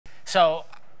So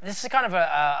this is kind of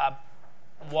a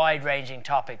wide-ranging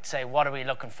topic to say, what are we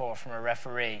looking for from a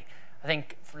referee? I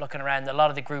think looking around, a lot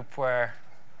of the group were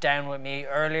down with me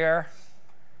earlier.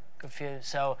 Good few.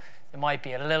 So there might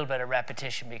be a little bit of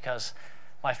repetition because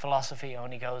my philosophy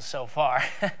only goes so far.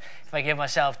 If I give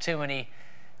myself too many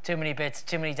bits,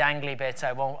 too many dangly bits,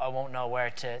 I won't know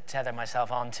where to tether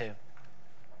myself onto.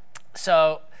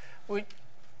 So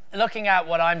looking at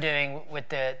what I'm doing with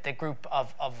the group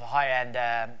of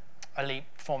high-end elite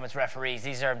performance referees,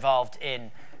 these are involved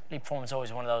in elite performance.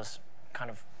 Always one of those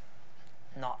kind of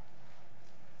not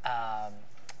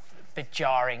bit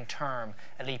jarring term,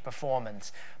 elite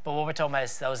performance. But what we're talking about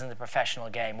is those in the professional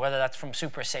game, whether that's from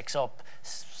Super 6 up,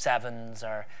 7s,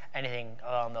 or anything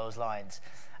along those lines.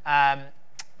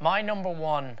 My number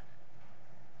one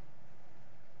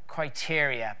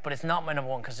criteria, but it's not my number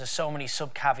one because there's so many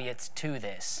sub-caveats to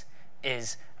this,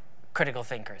 is critical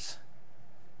thinkers.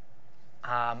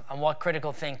 And what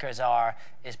critical thinkers are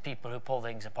is people who pull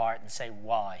things apart and say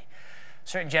why.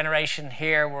 Certain generation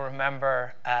here will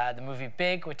remember the movie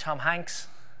Big with Tom Hanks,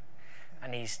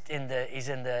 and he's in the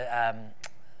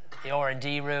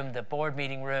R&D room, the board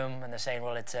meeting room, and they're saying,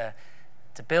 well, it's a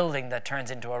building that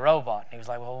turns into a robot. And he was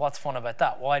like, well, what's fun about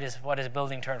that? Why does a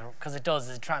building turn? Because it does.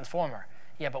 It's a transformer.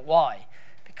 Yeah, but why?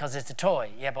 Because it's a toy.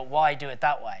 Yeah, but why do it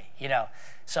that way? You know.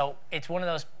 So it's one of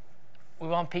those. We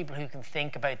want people who can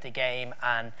think about the game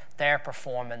and their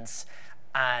performance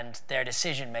and their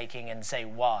decision making and say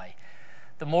why.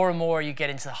 The more and more you get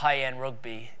into the high-end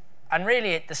rugby, and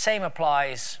really the same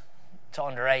applies to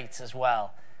under-8s as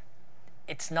well,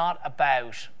 it's not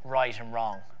about right and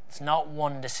wrong. It's not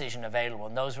one decision available.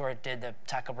 And those who did the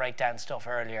tackle breakdown stuff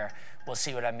earlier will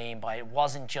see what I mean by it.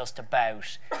 Wasn't just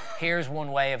about, here's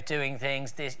one way of doing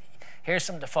things, here's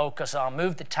something to focus on,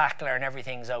 move the tackler and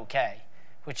everything's okay,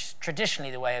 which is traditionally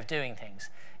the way of doing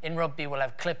things. In rugby, we'll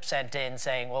have clips sent in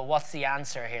saying, well, what's the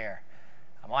answer here?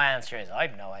 And my answer is, I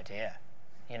have no idea.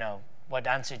 You know, what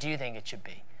answer do you think it should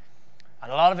be?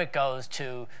 And a lot of it goes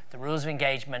to the rules of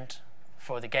engagement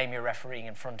for the game you're refereeing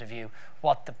in front of you,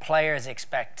 what the players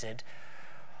expected,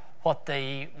 what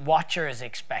the watchers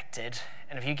expected.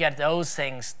 And if you get those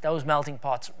things, those melting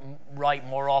pots right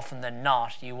more often than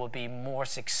not, you will be more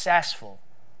successful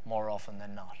more often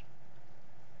than not.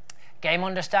 Game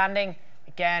understanding,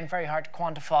 again, very hard to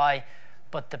quantify,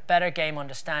 but the better game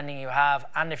understanding you have,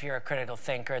 and if you're a critical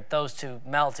thinker, those two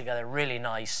meld together really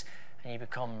nice, and you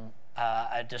become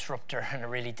a disruptor and a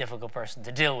really difficult person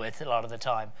to deal with a lot of the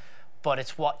time. But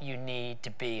it's what you need to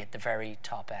be at the very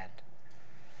top end.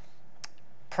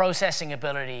 Processing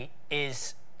ability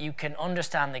is, you can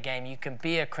understand the game, you can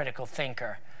be a critical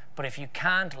thinker, but if you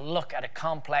can't look at a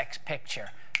complex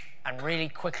picture and really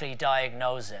quickly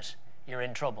diagnose it, you're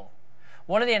in trouble.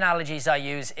 One of the analogies I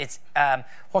use, it's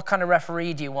what kind of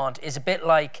referee do you want, is a bit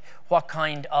like what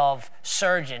kind of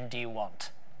surgeon do you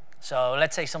want. So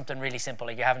let's say something really simple,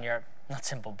 like you're having your, not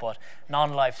simple, but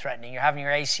non-life threatening, you're having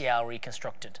your ACL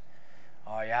reconstructed,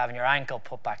 or you're having your ankle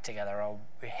put back together, or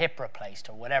your hip replaced,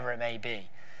 or whatever it may be.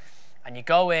 And you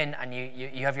go in and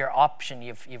you have your option,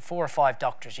 you have 4 or 5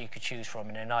 doctors you could choose from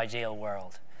in an ideal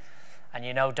world. And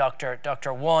you know Doctor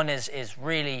 1 is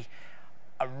really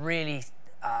a really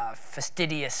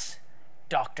fastidious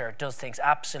doctor, does things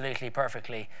absolutely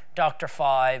perfectly. Doctor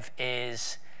 5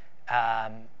 is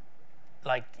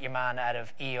like your man out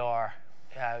of ER,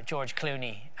 George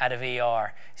Clooney out of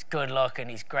ER. He's good looking,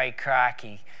 he's great crack,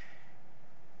 he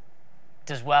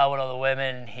does well with other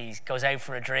women, he goes out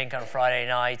for a drink on Friday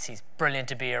nights, he's brilliant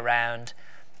to be around.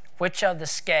 Which of the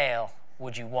scale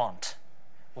would you want?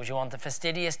 Would you want the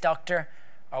fastidious doctor,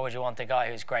 or would you want the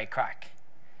guy who's great crack?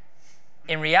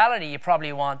 In reality, you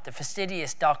probably want the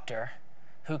fastidious doctor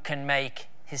who can make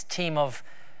his team of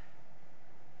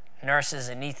nurses,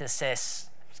 anaesthetists,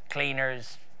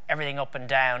 cleaners, everything up and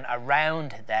down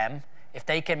around them. If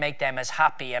they can make them as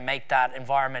happy and make that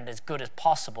environment as good as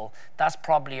possible, that's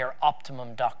probably your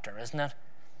optimum doctor, isn't it?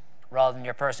 Rather than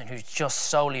your person who's just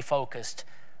solely focused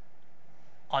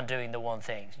on doing the one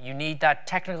thing. You need that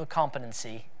technical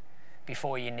competency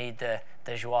before you need the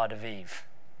joie de vivre.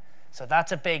 So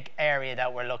that's a big area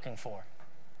that we're looking for.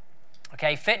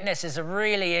 Okay, fitness is a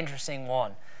really interesting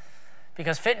one,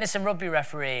 because fitness in rugby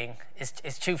refereeing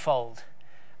is twofold.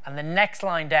 And the next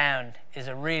line down is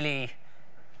a really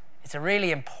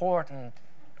important,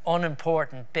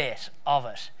 unimportant bit of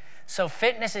it. So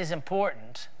fitness is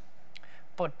important,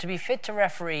 but to be fit to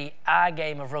referee a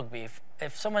game of rugby,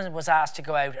 if someone was asked to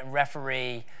go out and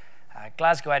referee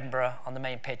Glasgow, Edinburgh on the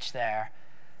main pitch there,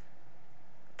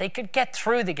 they could get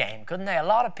through the game, couldn't they? A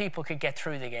lot of people could get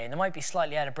through the game. They might be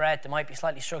slightly out of breath, they might be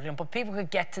slightly struggling, but people could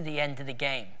get to the end of the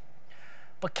game.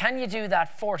 But can you do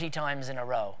that 40 times in a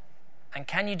row? And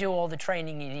can you do all the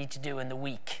training you need to do in the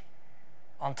week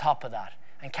on top of that?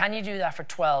 And can you do that for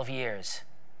 12 years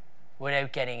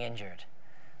without getting injured?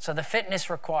 So the fitness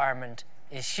requirement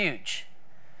is huge.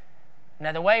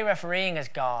 Now, the way refereeing has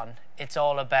gone, it's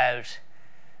all about,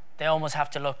 they almost have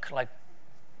to look like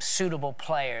suitable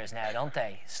players now, don't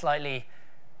they? Slightly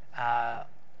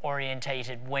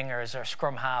orientated wingers or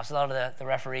scrum halves. A lot of the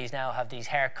referees now have these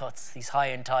haircuts, these high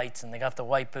and tights, and they got the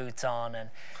white boots on and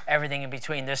everything in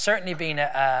between. There's certainly been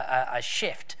a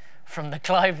shift from the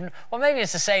Clive, well, maybe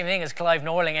it's the same thing as Clive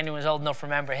Norling. Anyone's old enough to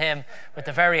remember him with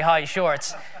the very high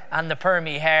shorts and the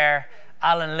permy hair.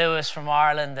 Alan Lewis from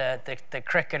Ireland, the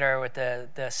cricketer with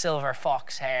the silver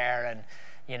fox hair and,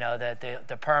 you know,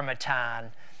 the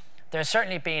perma-tan. There's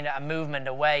certainly been a movement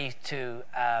away to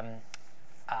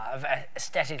of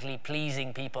aesthetically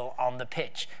pleasing people on the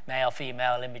pitch, male,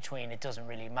 female, in between, it doesn't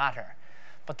really matter.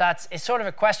 But it's sort of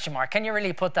a question mark. Can you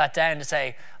really put that down to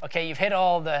say, okay, you've hit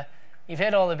all the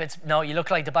bits, no, you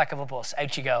look like the back of a bus,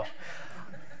 out you go.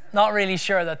 Not really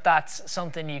sure that that's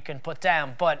something you can put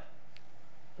down, but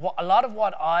a lot of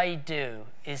what I do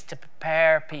is to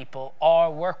prepare people or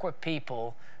work with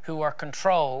people who are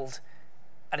controlled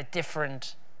at a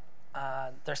different,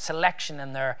 their selection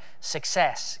and their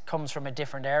success comes from a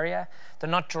different area. They're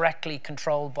not directly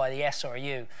controlled by the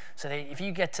SRU. So if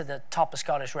you get to the top of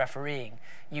Scottish refereeing,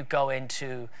 you go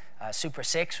into Super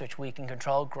 6, which we can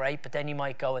control, great, but then you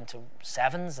might go into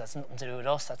sevens, that's nothing to do with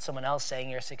us, that's someone else saying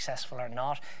you're successful or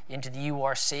not, into the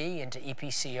URC, into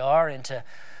EPCR, into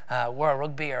World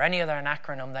Rugby, or any other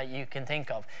acronym that you can think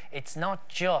of. It's not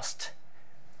just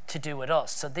to do with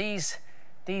us. So these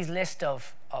list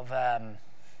of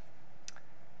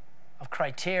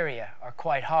criteria are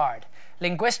quite hard.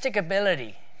 Linguistic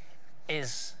ability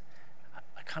is,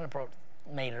 I kind of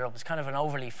made it up, it's kind of an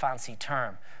overly fancy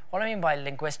term. What I mean by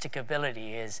linguistic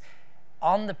ability is,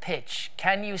 on the pitch,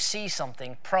 can you see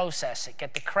something, process it,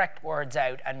 get the correct words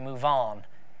out and move on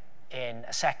in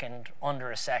a second,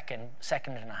 under a second,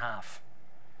 second and a half.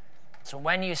 So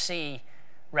when you see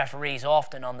referees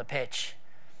often on the pitch,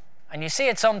 and you see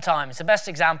it sometimes, the best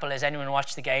example is anyone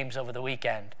watched the games over the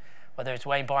weekend, whether it's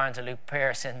Wayne Barnes or Luke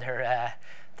Pearce in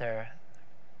their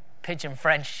pidgin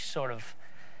French sort of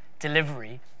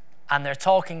delivery, and they're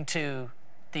talking to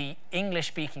the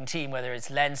English-speaking team, whether it's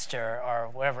Leinster or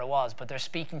whatever it was, but they're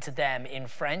speaking to them in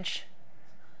French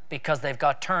because they've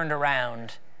got turned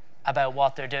around about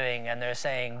what they're doing, and they're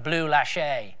saying bleu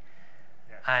lâché,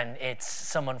 and it's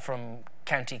someone from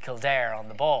County Kildare on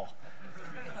the ball.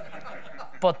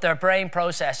 But their brain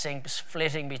processing,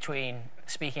 splitting between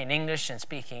speaking in English and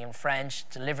speaking in French,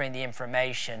 delivering the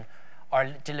information,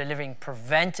 or delivering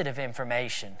preventative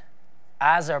information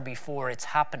as or before it's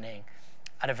happening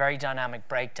at a very dynamic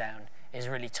breakdown is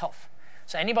really tough.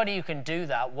 So anybody who can do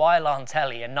that while on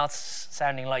telly and not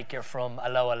sounding like you're from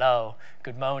hello, hello,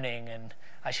 good morning, and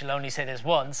I shall only say this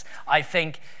once, I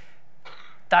think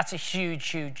that's a huge,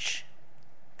 huge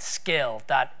skill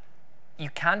that you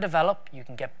can develop, you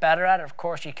can get better at it, of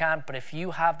course you can, but if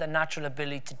you have the natural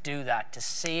ability to do that, to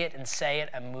see it and say it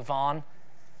and move on,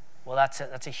 well, that's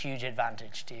a huge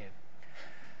advantage to you.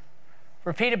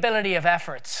 Repeatability of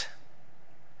efforts.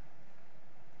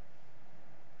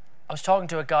 I was talking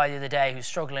to a guy the other day who's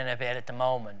struggling a bit at the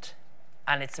moment,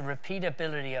 and it's the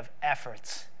repeatability of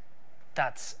efforts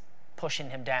that's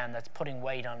pushing him down, that's putting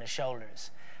weight on his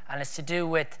shoulders. And it's to do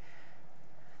with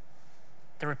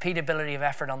the repeatability of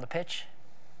effort on the pitch,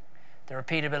 the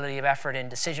repeatability of effort in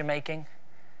decision making,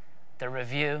 the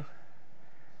review,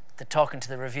 the talking to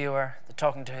the reviewer, the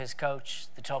talking to his coach,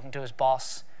 the talking to his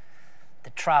boss, the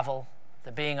travel,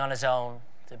 the being on his own,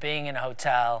 the being in a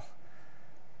hotel,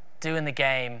 doing the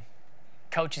game,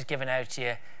 coaches giving out to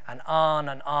you, and on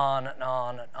and on and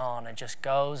on and on. It just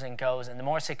goes and goes. And the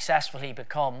more successful he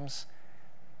becomes,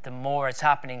 the more it's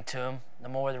happening to him, the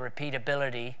more the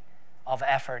repeatability of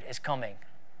effort is coming.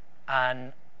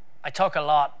 And I talk a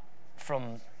lot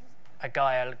from a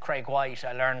guy, Craig White,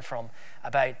 I learned from,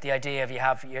 about the idea of you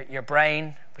have your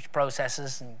brain, which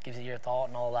processes and gives you your thought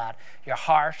and all that, your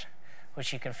heart,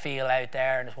 which you can feel out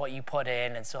there and it's what you put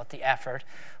in and so the effort,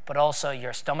 but also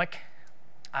your stomach,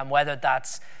 and whether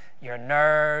that's your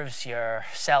nerves, your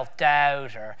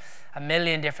self-doubt, or a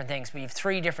million different things. We have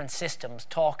 3 different systems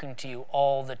talking to you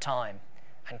all the time.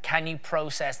 And can you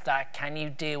process that? Can you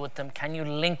deal with them? Can you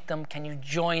link them? Can you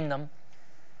join them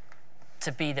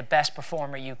to be the best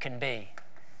performer you can be?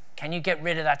 Can you get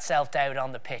rid of that self-doubt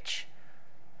on the pitch?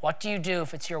 What do you do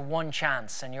if it's your one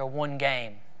chance and your one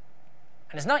game?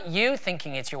 And it's not you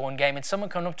thinking it's your one game, it's someone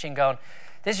coming up to you and going,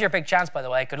 this is your big chance, by the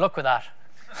way, good luck with that.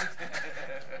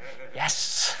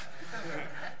 Yes.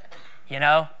 You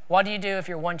know, what do you do if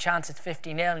you're one chance it's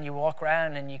 50-0 and you walk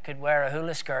around and you could wear a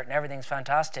hula skirt and everything's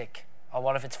fantastic? Or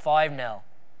what if it's 5-0?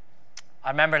 I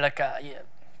remember, like,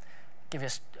 give you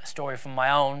a story from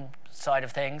my own side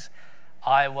of things.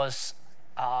 I was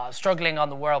struggling on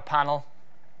the world panel.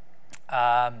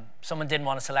 Someone didn't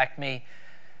want to select me.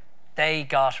 They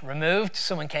got removed.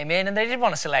 Someone came in and they did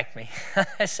want to select me.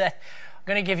 I said, I'm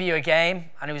going to give you a game.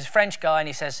 And he was a French guy, and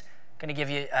he says, I'm going to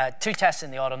give you 2 tests in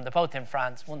the autumn. They're both in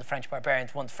France. One the French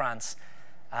Barbarians, one France.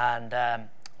 And I'm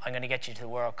going to get you to the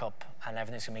World Cup, and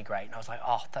everything's going to be great. And I was like,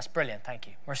 oh, that's brilliant. Thank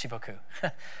you. Merci beaucoup.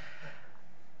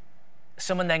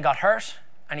 Someone then got hurt,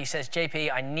 and he says,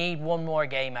 JP, I need one more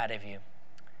game out of you.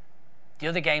 The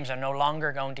other games are no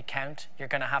longer going to count. You're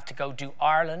going to have to go do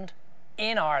Ireland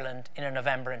in a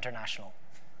November international.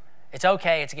 It's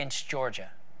okay, it's against Georgia.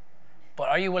 But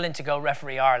are you willing to go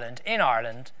referee Ireland in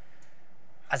Ireland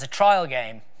as a trial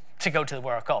game to go to the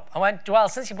World Cup? I went, well,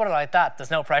 since you put it like that, there's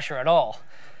no pressure at all.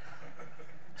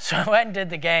 So I went and did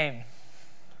the game.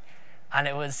 And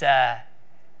it was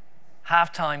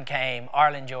halftime came,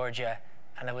 Ireland, Georgia,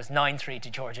 and it was 9-3 to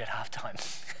Georgia at halftime.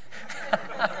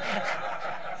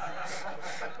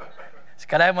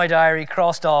 Got out my diary,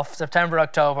 crossed off September,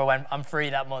 October, when I'm free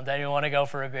that month. I didn't want to go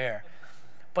for a beer.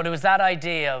 But it was that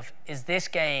idea of, is this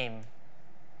game,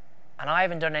 and I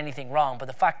haven't done anything wrong, but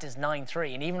the fact is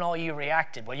 9-3, and even all you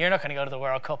reacted, well, you're not going to go to the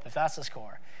World Cup if that's the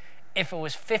score. If it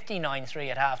was 59-3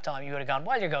 at halftime, you would have gone,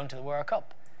 well, you're going to the World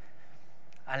Cup.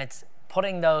 And it's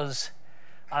putting those,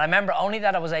 and I remember only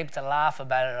that I was able to laugh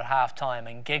about it at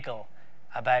halftime and giggle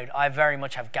about, I very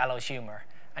much have gallows humor,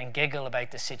 and giggle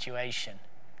about the situation.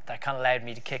 That kind of allowed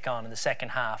me to kick on in the second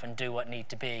half and do what need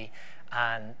to be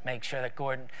and make sure that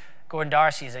Gordon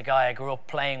Darcy is a guy I grew up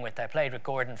playing with. I played with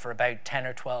Gordon for about 10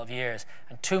 or 12 years,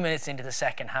 and 2 minutes into the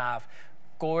second half,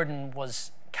 Gordon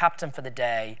was captain for the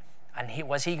day, and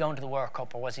was he going to the World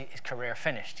Cup, or was his career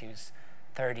finished? He was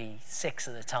 36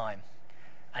 at the time,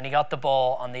 and he got the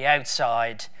ball on the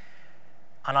outside,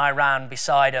 and I ran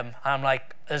beside him, and I'm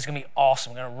like, this is going to be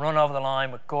awesome. I'm going to run over the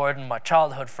line with Gordon, my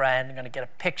childhood friend. I'm going to get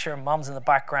a picture. Mom's in the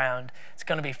background. It's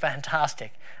going to be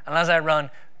fantastic. And as I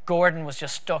run, Gordon was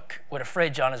just stuck with a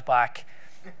fridge on his back,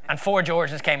 and 4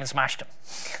 Georgians came and smashed him.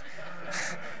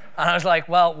 And I was like,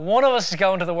 well, one of us is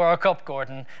going to the World Cup,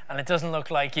 Gordon, and it doesn't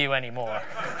look like you anymore.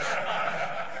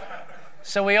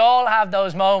 So we all have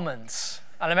those moments.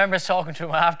 And I remember talking to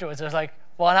him afterwards. I was like,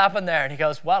 what happened there? And he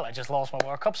goes, well, I just lost my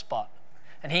World Cup spot.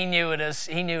 And he knew it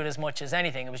as much as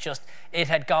anything. It was just, it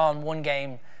had gone one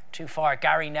game too far.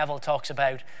 Gary Neville talks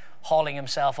about hauling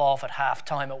himself off at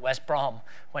half-time at West Brom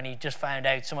when he just found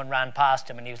out someone ran past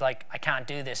him, and he was like, I can't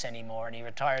do this anymore, and he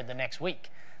retired the next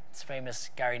week. It's famous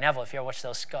Gary Neville, if you ever watch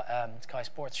those Sky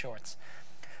Sports shorts.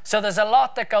 So there's a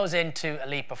lot that goes into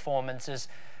elite performances,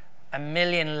 a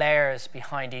million layers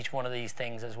behind each one of these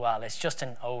things as well. It's just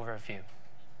an overview.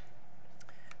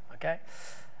 Okay.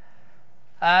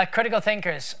 Critical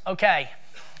thinkers. Okay,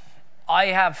 I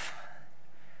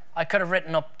could have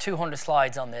written up 200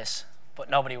 slides on this, but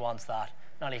nobody wants that,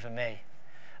 not even me.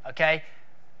 Okay,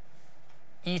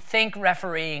 you think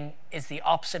refereeing is the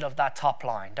opposite of that top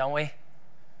line, don't we?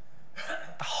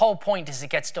 The whole point is to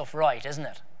get stuff right, isn't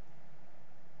it?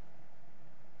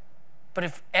 But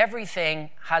if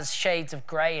everything has shades of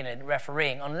grey in it,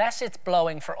 refereeing, unless it's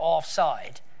blowing for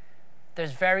offside,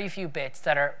 there's very few bits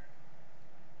that are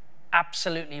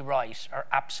absolutely right or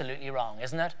absolutely wrong,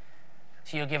 isn't it?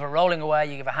 So you'll give a rolling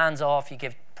away, you give a hands off, you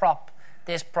give prop,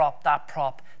 this prop, that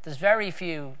prop. There's very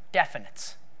few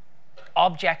definites.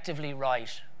 Objectively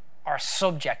right or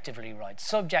subjectively right.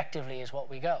 Subjectively is what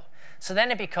we go. So then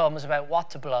it becomes about what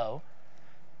to blow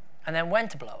and then when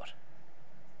to blow it.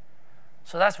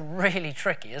 So that's really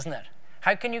tricky, isn't it?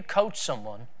 How can you coach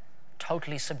someone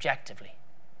totally subjectively?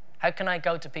 How can I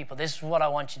go to people, this is what I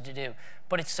want you to do,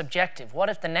 but it's subjective. What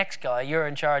if the next guy, you're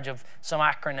in charge of some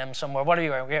acronym somewhere, what are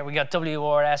you, we got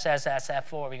WR,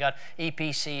 SSSF4, we got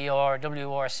EPC or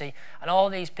WRC, and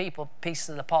all these people, pieces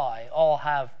of the pie, all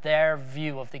have their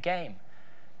view of the game.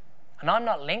 And I'm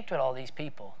not linked with all these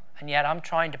people, and yet I'm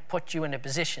trying to put you in a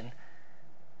position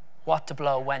what to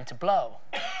blow, when to blow.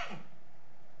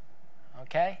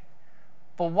 Okay?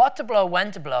 But what to blow,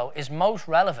 when to blow is most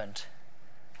relevant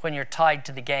when you're tied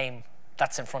to the game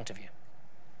that's in front of you.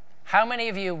 How many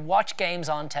of you watch games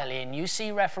on telly and you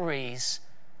see referees,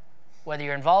 whether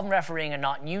you're involved in refereeing or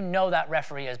not, and you know that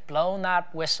referee has blown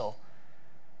that whistle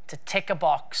to tick a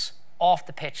box off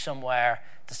the pitch somewhere,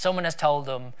 that someone has told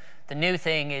them the new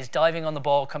thing is diving on the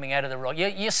ball coming out of the ruck.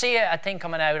 You see it, I think,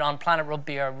 coming out on Planet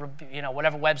Rugby or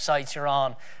whatever websites you're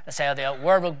on, and say, oh,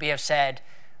 World Rugby have said,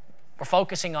 we're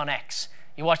focusing on X.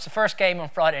 You watch the first game on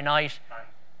Friday night,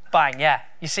 Bang, yeah,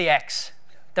 you see X.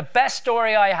 The best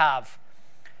story I have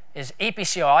is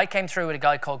EPCR. I came through with a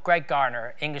guy called Greg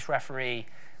Garner, English referee,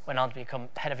 went on to become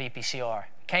head of EPCR.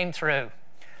 Came through,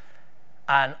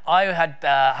 and I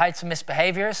had some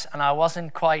misbehaviors, and I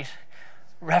wasn't quite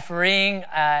refereeing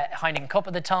Heineken Cup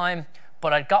at the time,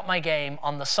 but I'd got my game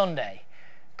on the Sunday.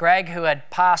 Greg, who had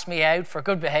passed me out for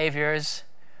good behaviors,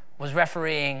 was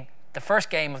refereeing the first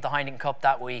game of the Heineken Cup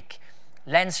that week,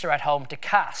 Leinster at home to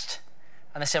Cast.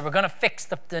 And they said, we're going to fix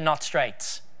the not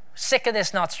straights. Sick of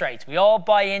this not straights. We all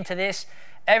buy into this.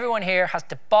 Everyone here has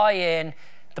to buy in.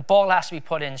 The ball has to be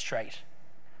put in straight.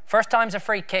 First time's a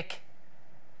free kick.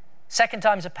 Second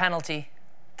time's a penalty.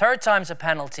 Third time's a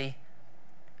penalty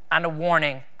and a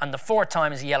warning. And the fourth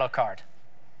time is a yellow card.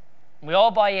 We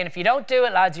all buy in. If you don't do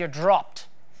it, lads, you're dropped.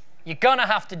 You're going to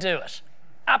have to do it.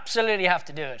 Absolutely have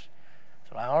to do it.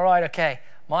 So I'm like, all right, okay.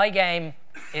 My game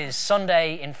is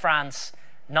Sunday in France,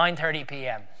 9:30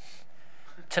 p.m.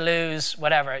 Toulouse,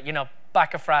 whatever, you know,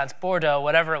 back of France, Bordeaux,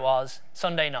 whatever it was,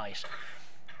 Sunday night.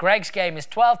 Greg's game is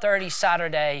 12:30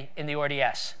 Saturday in the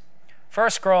RDS.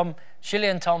 First scrum,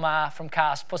 Julien Thomas from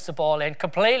Cast puts the ball in,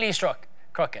 completely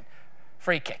crooked,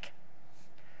 free kick.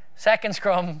 Second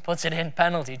scrum, puts it in,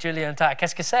 penalty, Julien Thomas.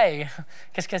 Qu'est-ce que c'est?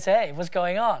 Qu'est-ce que c'est? What's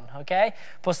going on? Okay,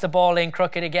 puts the ball in,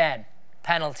 crooked again,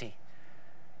 penalty.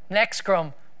 Next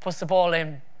scrum, puts the ball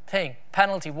in, thing,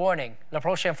 penalty, warning. La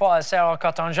prochaine fois, c'est un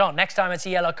carton jaune. Next time it's a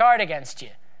yellow card against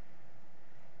you.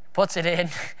 Puts it in.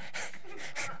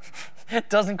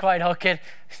 Doesn't quite hook it.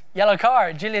 Yellow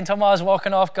card. Julien Thomas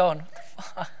walking off going,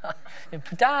 what the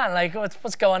fuck? Dan, like,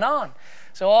 what's going on?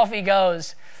 So off he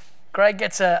goes. Greg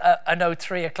gets a note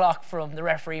 3 o'clock from the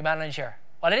referee manager.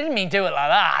 Well, I didn't mean do it like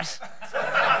that.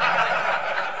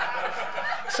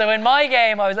 So in my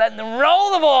game, I was letting them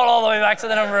roll the ball all the way back to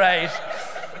the number 8.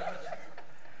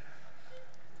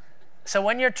 So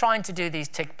when you're trying to do these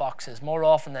tick boxes, more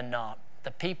often than not,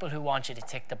 the people who want you to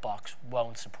tick the box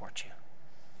won't support you.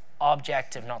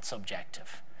 Objective, not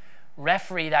subjective.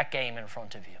 Referee that game in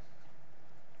front of you.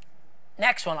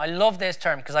 Next one, I love this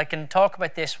term because I can talk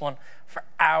about this one for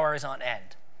hours on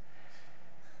end.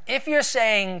 If you're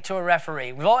saying to a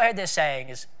referee, we've all heard this saying,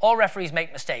 is all referees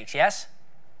make mistakes, yes?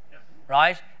 Yep.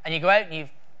 Right? And you go out and you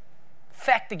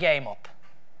feck the game up.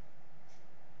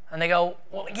 And they go,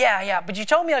 well, yeah, but you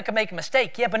told me I could make a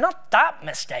mistake. Yeah, but not that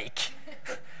mistake.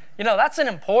 You know, that's an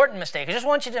important mistake. I just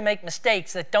want you to make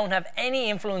mistakes that don't have any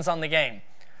influence on the game.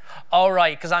 All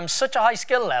right, because I'm such a high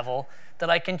skill level that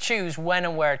I can choose when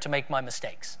and where to make my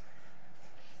mistakes.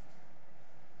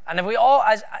 And have we all,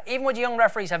 even with young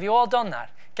referees, have you all done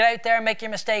that? Get out there, make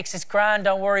your mistakes. It's grand,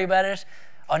 don't worry about it.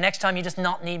 Oh, next time you just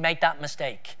not need make that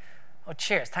mistake. Oh,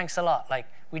 cheers, thanks a lot. Like,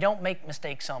 we don't make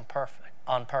mistakes on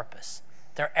purpose.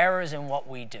 They're errors in what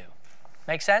we do.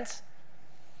 Make sense?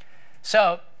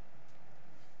 So,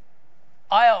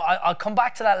 I'll come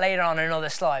back to that later on in another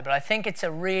slide, but I think it's a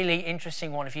really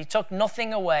interesting one. If you took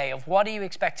nothing away of what are you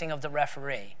expecting of the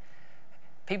referee,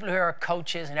 people who are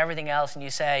coaches and everything else, and you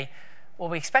say, well,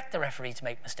 we expect the referee to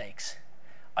make mistakes.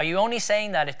 Are you only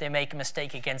saying that if they make a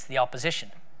mistake against the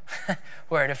opposition,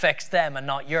 where it affects them and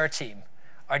not your team?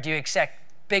 Or do you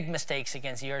expect big mistakes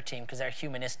against your team because they're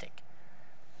humanistic?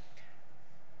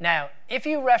 Now, if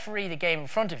you referee the game in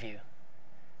front of you,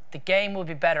 the game will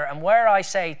be better. And where I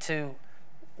say to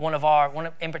one of our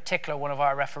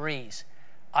referees,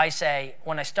 I say,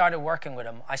 when I started working with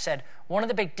him, I said, one of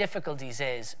the big difficulties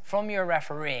is, from your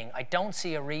refereeing, I don't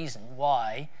see a reason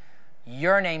why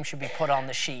your name should be put on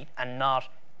the sheet and not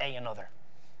another.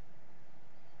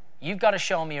 You've got to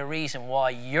show me a reason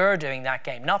why you're doing that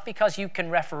game. Not because you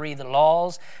can referee the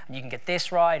laws and you can get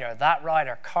this right or that right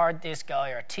or card this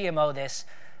guy or TMO this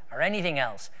or anything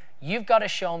else. You've got to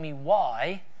show me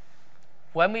why,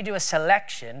 when we do a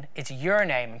selection, it's your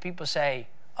name and people say,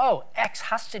 oh, X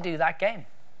has to do that game.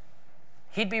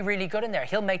 He'd be really good in there.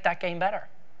 He'll make that game better.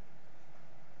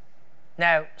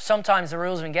 Now, sometimes the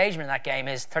rules of engagement in that game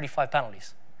is 35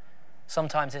 penalties.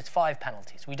 Sometimes it's 5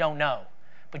 penalties. We don't know.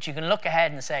 But you can look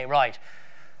ahead and say, right,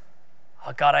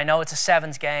 oh God, I know it's a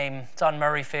sevens game. It's on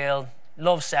Murrayfield.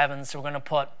 Love sevens. So we're going to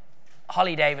put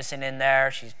Holly Davison in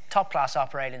there. She's top class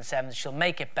operator in sevens. She'll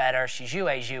make it better. She's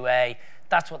UA.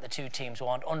 That's what the two teams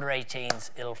want. Under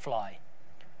 18s, it'll fly.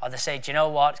 Or they say, do you know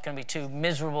what? It's going to be 2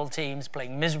 miserable teams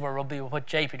playing miserable rugby. We'll put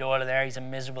JP Doyle there. He's a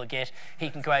miserable git. He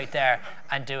can go out there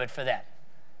and do it for them.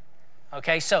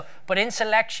 Okay, so, but in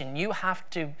selection, you have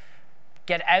to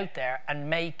get out there and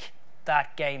make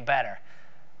that game better.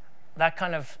 That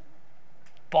kind of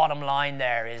bottom line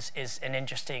there is an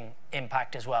interesting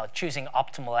impact as well, choosing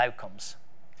optimal outcomes.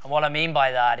 And what I mean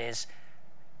by that is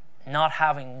not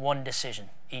having one decision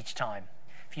each time.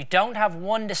 If you don't have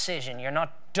one decision, you're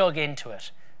not dug into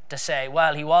it to say,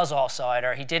 well, he was offside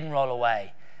or he didn't roll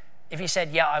away. If you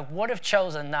said, yeah, I would have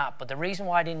chosen that, but the reason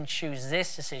why I didn't choose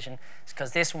this decision is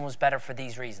because this one was better for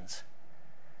these reasons.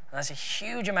 And that's a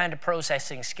huge amount of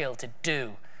processing skill to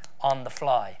do on the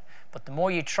fly. But the more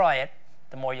you try it,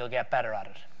 the more you'll get better at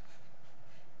it.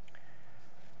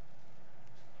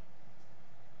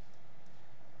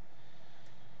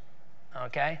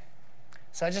 Okay?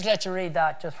 So I just let you read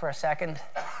that just for a second.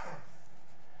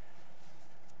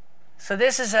 So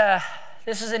this is a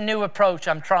new approach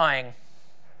I'm trying.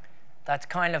 That's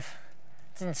kind of,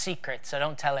 it's in secret, so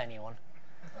don't tell anyone.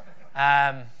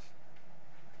 But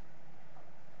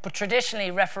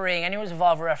traditionally, refereeing, anyone who's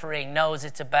involved with refereeing knows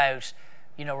it's about,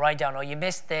 you know, write down, oh, you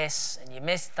missed this, and you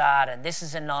missed that, and this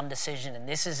is a non-decision, and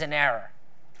this is an error.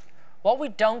 What we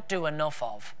don't do enough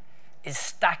of is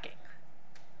stacking.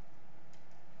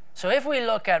 So if we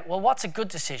look at, well, what's a good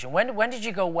decision? When did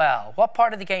you go well? What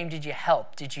part of the game did you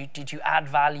help? Did you add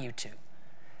value to?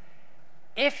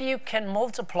 If you can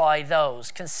multiply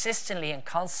those consistently and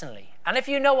constantly, and if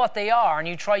you know what they are and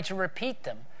you try to repeat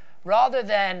them, rather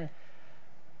than,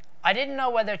 I didn't know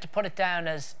whether to put it down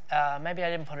as, maybe I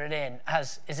didn't put it in,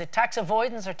 as, is it tax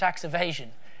avoidance or tax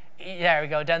evasion? There we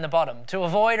go, down the bottom. To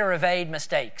avoid or evade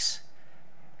mistakes.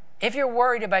 If you're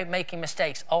worried about making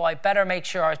mistakes, oh, I better make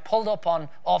sure I was pulled up on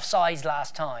offsides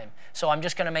last time, so I'm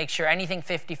just going to make sure anything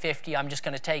 50-50, I'm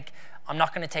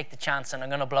not going to take the chance and I'm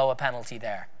going to blow a penalty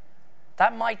there.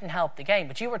 That mightn't help the game,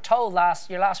 but you were told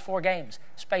your last 4 games,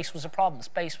 space was a problem,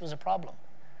 space was a problem.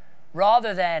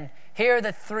 Rather than, here are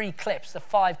the 3 clips, the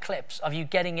 5 clips of you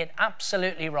getting it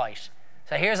absolutely right.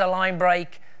 So here's a line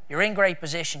break, you're in great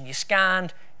position, you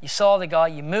scanned, you saw the guy,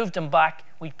 you moved him back,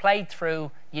 we played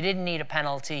through, you didn't need a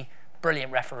penalty,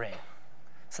 brilliant refereeing.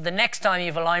 So the next time you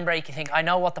have a line break, you think, I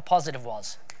know what the positive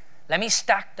was. Let me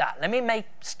stack that. Let me make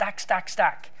stack, stack,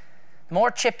 stack. The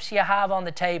more chips you have on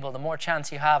the table, the more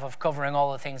chance you have of covering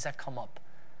all the things that come up.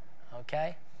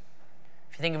 Okay?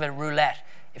 If you think of it, roulette,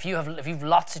 if you've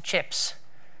lots of chips,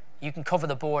 you can cover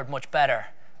the board much better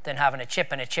than having a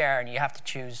chip in a chair and you have to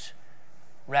choose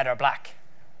red or black.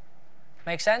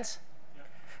 Make sense? Yeah.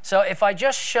 So if I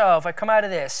come out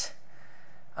of this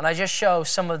and I just show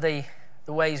some of the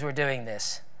ways we're doing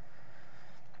this.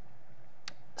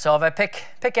 So if I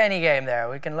pick any game there,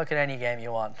 we can look at any game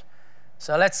you want.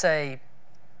 So let's say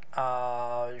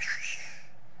Cardiff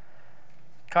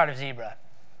Zebra.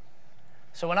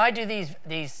 So when I do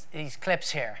these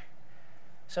clips here,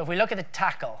 so if we look at the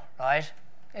tackle, right?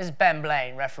 This is Ben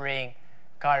Blaine refereeing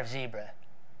Cardiff Zebra.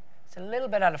 It's a little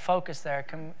bit out of focus there. Is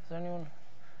there anyone?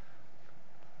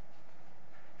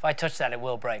 If I touch that, it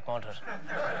will break, won't it?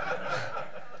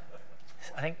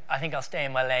 I think I'll stay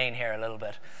in my lane here a little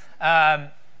bit.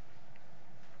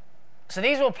 So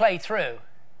these will play through.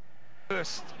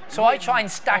 So I try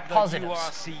and stack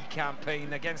positives.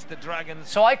 Campaign against the Dragons.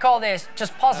 So I call this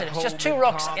just positives, just 2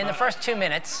 rooks in the first 2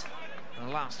 minutes.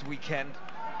 Last weekend,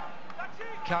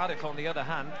 Cardiff, on the other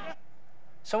hand.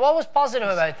 So what was positive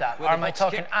about that? Or am I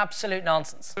talking absolute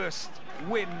nonsense? First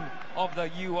win of the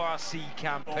URC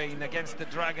campaign against the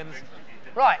Dragons.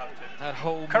 Right. At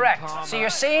home. Correct. So you're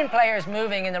seeing players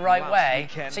moving in the right way.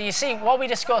 So you see what we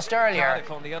discussed earlier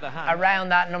around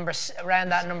that number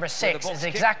 6 is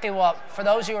exactly what, for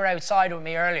those who were outside with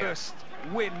me earlier. First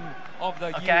win of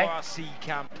the URC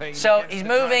campaign. So he's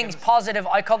moving, he's positive.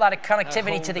 I call that a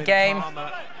connectivity to the game.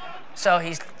 So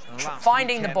he's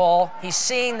finding the ball, he's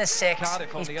seeing the 6,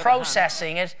 he's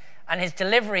processing it, and his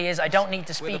delivery is, I don't need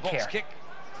to speak here.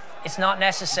 It's not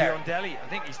necessary. I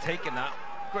think he's taken that.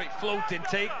 Great floating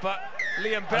take, but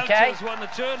Liam Belcher's won the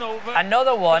turnover.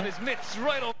 Another one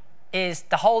is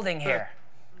the holding here.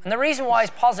 And the reason why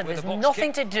it's positive is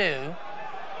nothing to do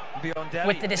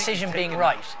with the decision being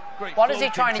right. What is he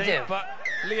trying to do?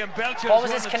 What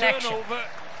was his connection?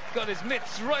 Got his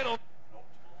mitts right on.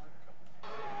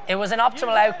 It was an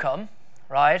optimal outcome,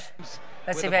 right?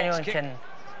 Let's see if anyone can.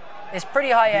 It's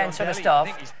pretty high-end sort of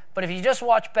stuff. But if you just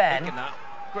watch Ben,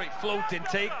 great floating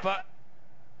take, but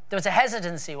there was a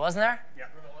hesitancy, wasn't there? Yeah. If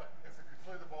he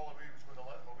played the ball away, he was going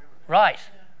to let him away with it. Right.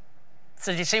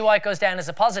 So do you see why it goes down as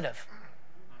a positive?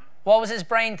 What was his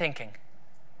brain thinking?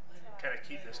 Kind of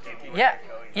keep this game going. Yeah,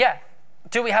 yeah.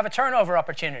 Do we have a turnover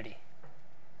opportunity?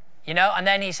 You know, and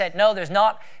then he said, no, there's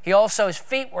not. He also, his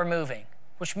feet were moving,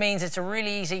 which means it's a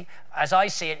really easy, as I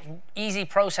see it, easy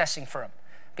processing for him.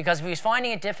 Because if he's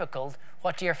finding it difficult,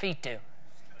 what do your feet do?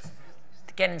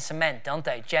 They get in cement, don't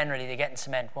they? Generally, they get in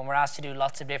cement when we're asked to do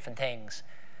lots of different things.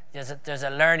 There's a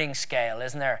learning scale,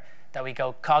 isn't there? That we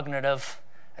go cognitive,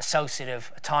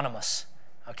 associative, autonomous.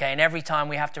 Okay, and every time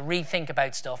we have to rethink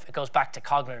about stuff, it goes back to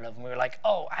cognitive. And we're like,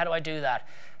 oh, how do I do that?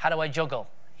 How do I juggle?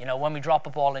 You know, when we drop a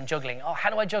ball in juggling, oh, how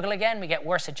do I juggle again? We get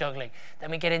worse at juggling.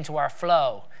 Then we get into our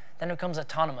flow. Then it becomes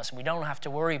autonomous, and we don't have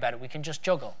to worry about it. We can just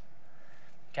juggle.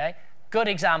 Okay, good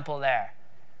example there.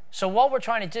 So what we're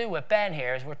trying to do with Ben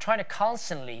here is we're trying to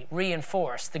constantly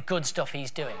reinforce the good stuff he's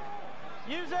doing.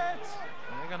 Use it!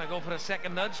 They're going to go for a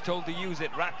second nudge, told to use it.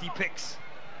 Ratty picks.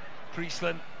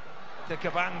 Priestland to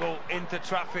Cabango into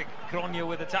traffic. Cronje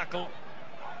with a tackle.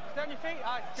 Down your feet.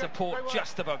 Support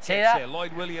just about See gets that? there.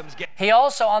 Lloyd Williams gets. He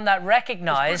also on that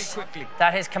recognised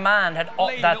that his command had,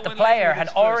 that the player had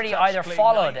already either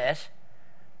followed it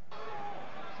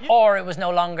or it was no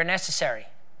longer necessary.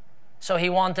 So he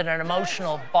wanted an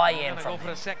emotional buy-in from him. Go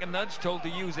for a second nudge, told to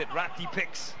use it. Ratty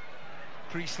picks.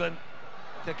 Priestland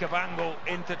to Cabango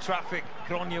into traffic.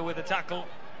 Cronje with a tackle.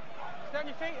 Down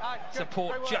your feet.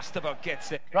 Support just about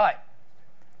gets it. Right.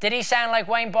 Did he sound like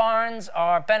Wayne Barnes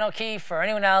or Ben O'Keefe or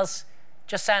anyone else?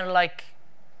 Just sounded like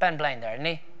Ben Blaine there, didn't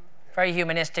he? Very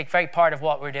humanistic, very part of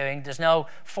what we're doing. There's no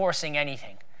forcing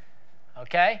anything.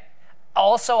 Okay?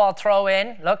 Also, I'll throw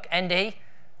in, look, ND,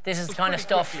 this is the kind of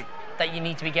stuff that you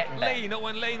need to be getting back. Lane,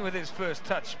 Owen Lane with his first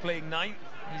touch, playing 9.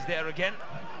 He's there again.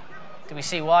 Do we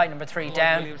see why? Number 3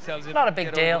 down. Not a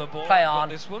big deal. Play on.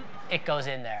 This one. It goes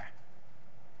in there.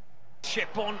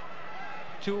 Chip on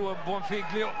to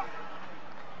Bonfiglio.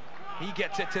 He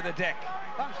gets it to the deck.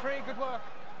 Thanks, Free. Good work.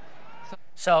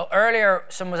 So earlier,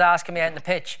 someone was asking me out in the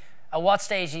pitch, at what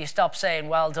stage do you stop saying,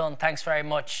 well done, thanks very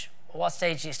much? At what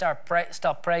stage do you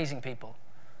stop praising people?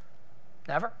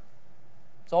 Never.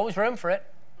 There's always room for it.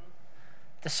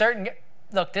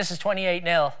 Look, this is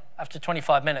 28-0 after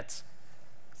 25 minutes.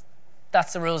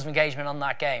 That's the rules of engagement on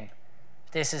that game.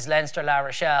 This is Leinster La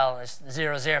Rochelle. It's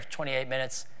 0-0 for 28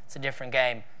 minutes. It's a different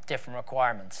game, different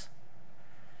requirements.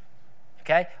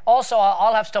 Okay? Also,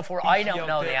 I'll have stuff where I don't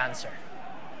know the answer.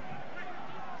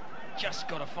 Just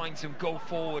got to find some go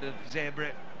forward of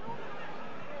Zebre.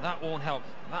 That won't help.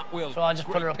 That will. So I'll just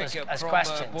put it up as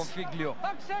questions. Bonfiglio.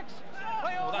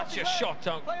 Well, that's just shot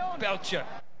out. Belcher.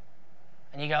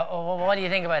 And you go, oh, well, what do you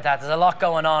think about that? There's a lot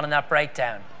going on in that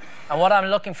breakdown. And what I'm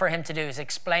looking for him to do is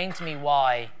explain to me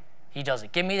why he does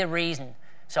it. Give me the reason.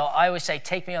 So I always say,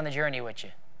 take me on the journey with you.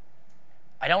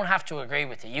 I don't have to agree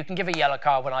with you. You can give a yellow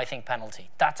card when I think penalty.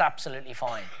 That's absolutely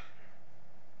fine.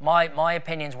 My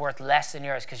opinion's worth less than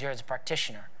yours because you're a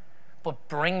practitioner. But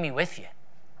bring me with you.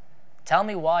 Tell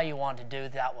me why you want to do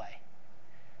it that way.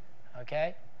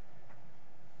 Okay?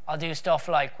 I'll do stuff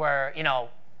like where, you know,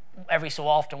 every so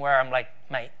often where I'm like,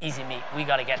 mate, easy meat, we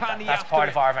got to get that. That's part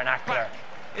of our vernacular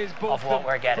of what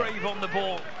we're getting. On the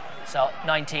ball. So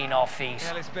 19 off feet.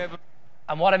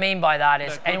 And what I mean by that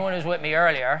is anyone who's with me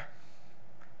earlier,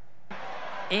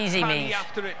 easy meat,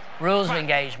 rules of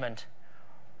engagement.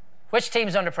 Which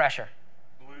team's under pressure?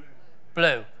 Blue.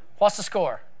 Blue. What's the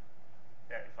score?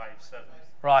 35-7.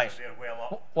 Right.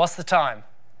 Well, what's the time?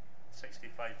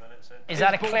 65 minutes in. Is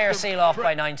that a clear seal-off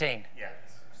by 19? Yeah.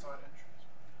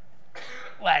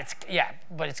 Well,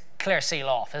 but it's clear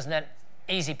seal-off, isn't it?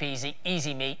 Easy peasy,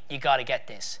 easy meat, you got to get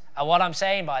this. And what I'm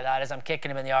saying by that is I'm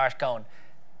kicking him in the arse going,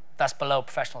 that's below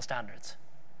professional standards.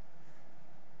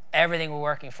 Everything we're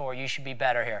working for, you should be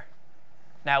better here.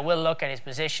 Now, we'll look at his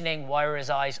positioning. Why were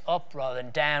his eyes up rather than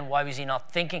down? Why was he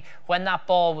not thinking? When that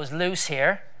ball was loose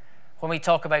here, when we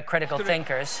talk about critical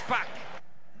thinkers. Back.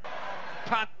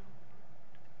 But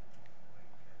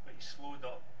he slowed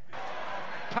up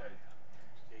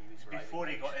before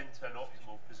he got into an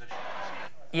optimal position.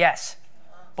 Yes.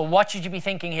 But what should you be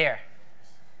thinking here?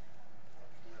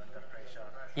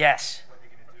 Yes.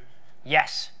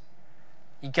 Yes.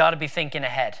 You got to be thinking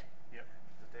ahead.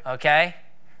 Okay?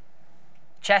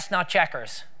 Chess, not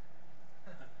checkers.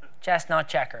 Chess, not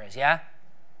checkers, yeah?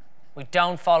 We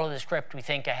don't follow the script, we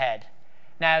think ahead.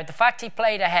 Now, the fact he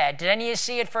played ahead, did any of you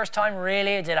see it first time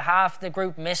really? Did half the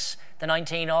group miss the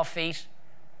 19 off feet?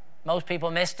 Most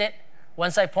people missed it.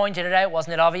 Once I pointed it out,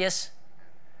 wasn't it obvious?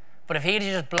 But if he'd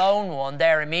just blown one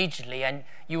there immediately and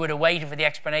you would have waited for the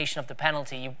explanation of the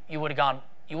penalty, you would have gone,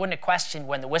 you wouldn't have questioned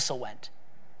when the whistle went.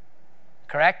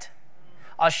 Correct?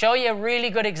 I'll show you a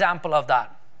really good example of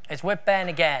that. It's with Ben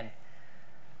again.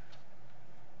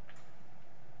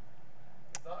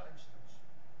 In that instance,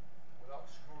 with that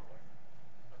scoreline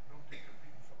and nobody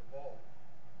competing for the ball,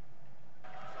 is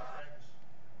that Ben's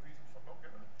reason for not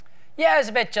giving it? Yeah,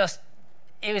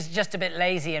 it was just a bit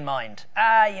lazy in mind.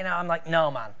 You know, I'm like,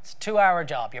 no, man, it's a 2-hour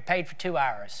job. You're paid for 2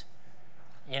 hours.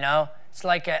 You know, it's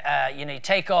like you know, you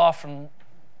take off from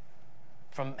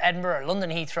Edinburgh or London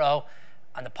Heathrow,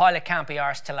 and the pilot can't be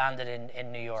arsed to land it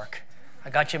in New York. I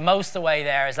got you most of the way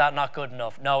there. Is that not good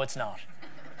enough? No, it's not.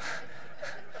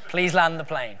 Please land the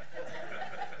plane.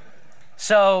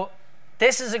 So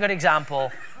this is a good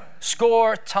example.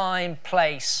 Score, time,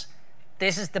 place.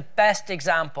 This is the best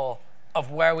example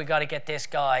of where we got to get this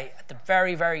guy at the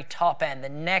very, very top end, the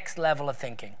next level of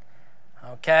thinking.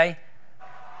 Okay?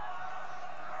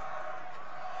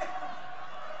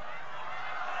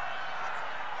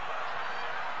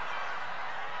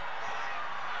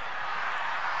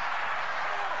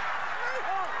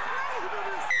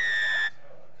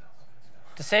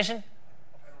 Decision?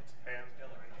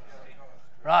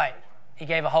 Right. He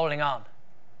gave a holding on.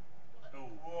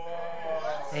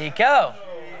 There you go.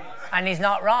 And he's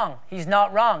not wrong. He's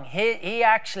not wrong. He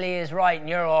actually is right and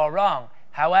you're all wrong.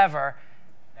 However,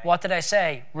 what did I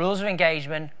say? Rules of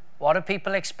engagement. What do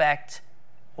people expect?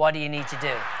 What do you need to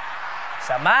do?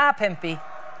 So my pimpy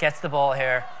gets the ball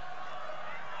here.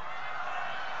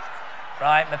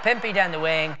 Right, my pimpy down the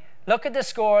wing. Look at the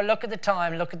score, look at the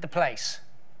time, look at the place.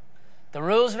 The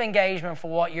rules of engagement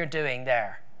for what you're doing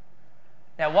there.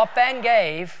 Now, what Ben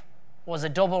gave was a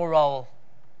double roll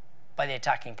by the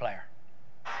attacking player.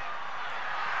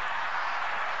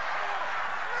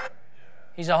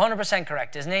 He's 100%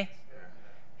 correct, isn't he?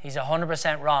 He's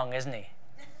 100% wrong, isn't he?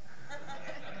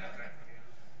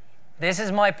 This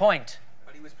is my point.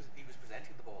 But he was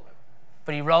presenting the ball, though.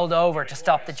 But he rolled over to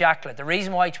stop the jacklet. The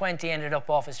reason why 20 ended up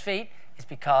off his feet is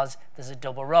because there's a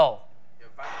double roll.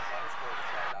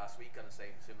 Last week on the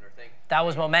similar thing. That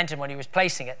was momentum when he was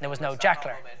placing it, and there was no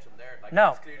jackler. Like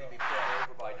no.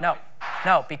 No.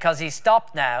 No, because he's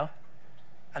stopped now,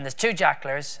 and there's two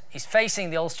jacklers. He's facing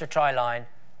the Ulster try line,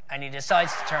 and he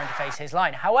decides to turn to face his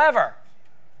line. However,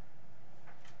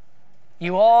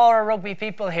 you all are rugby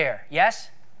people here, yes?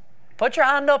 Put your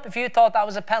hand up if you thought that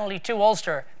was a penalty to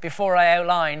Ulster before I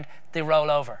outlined the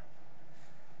rollover.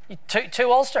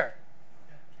 To Ulster?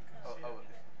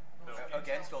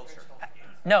 Against Ulster.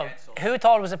 No, who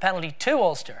thought it was a penalty to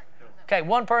Ulster? Okay,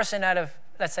 one person out of,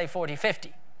 let's say, 40,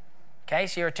 50. Okay,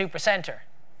 so you're a 2%er.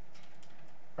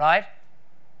 Right?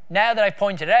 Now that I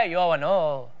pointed it out, you all went,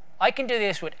 oh, I can do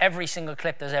this with every single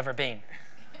clip there's ever been.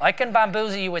 I can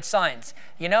bamboozle you with science.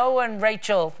 You know when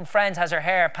Rachel from Friends has her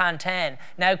hair Pantene,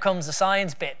 now comes the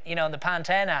science bit, you know, in the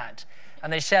Pantene ad,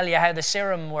 and they tell you how the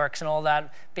serum works and all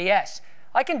that BS.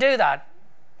 I can do that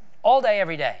all day,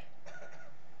 every day.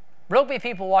 Rugby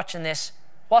people watching this,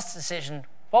 what's the decision?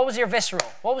 What was your visceral?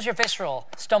 What was your visceral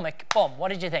stomach? Boom. What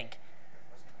did you think?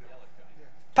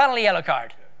 Penalty yellow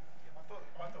card. I thought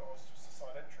it was just a side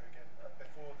entry again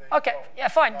before the... Okay, yeah,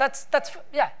 fine. That's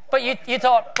yeah. But you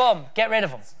thought, boom, get rid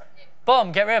of him.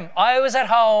 Boom, get rid of him. I was at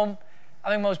home,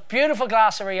 having the most beautiful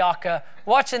glass of Rioja,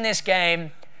 watching this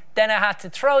game. Then I had to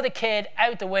throw the kid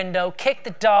out the window, kick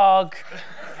the dog.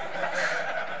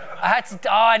 I had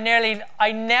to,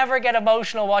 I never get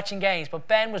emotional watching games, but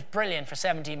Ben was brilliant for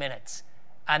 70 minutes.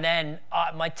 And then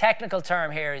my technical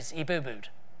term here is he boo-booed,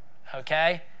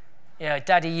 okay? You know,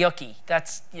 daddy yucky.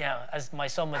 That's, you know, as my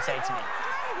son would say to me.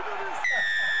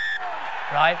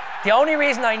 Right? The only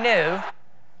reason I knew,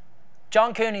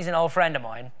 John Cooney's an old friend of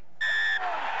mine,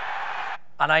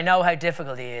 and I know how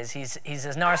difficult he is. He's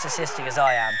as narcissistic as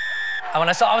I am. And when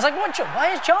I saw, I was like,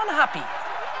 why is John happy?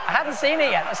 I hadn't seen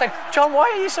it yet. I was like, John,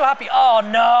 why are you so happy? Oh,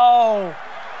 no.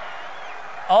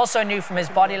 Also knew from his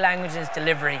body language and his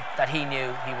delivery that he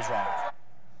knew he was wrong.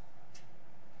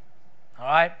 All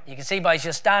right? You can see by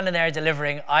just standing there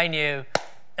delivering, I knew,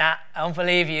 nah, I don't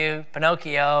believe you,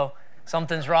 Pinocchio,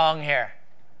 something's wrong here.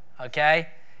 Okay?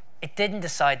 It didn't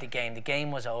decide the game. The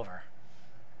game was over.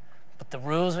 But the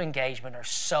rules of engagement are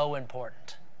so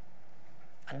important.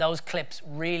 And those clips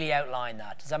really outline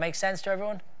that. Does that make sense to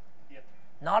everyone? Yep.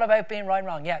 Not about being right and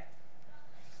wrong. Yeah.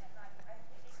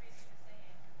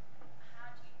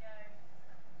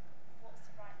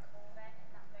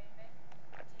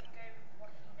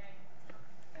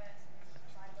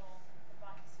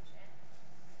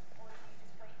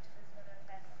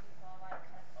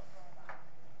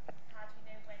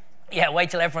 Yeah, wait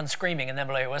till everyone's screaming and then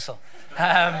blow your whistle.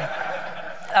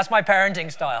 That's my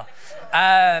parenting style.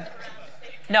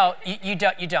 No, you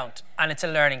don't. And it's a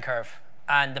learning curve.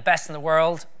 And the best in the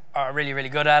world are really, really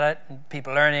good at it. And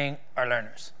people learning are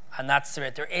learners. And that's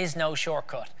it. There is no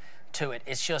shortcut to it.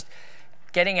 It's just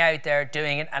getting out there,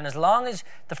 doing it. And as long as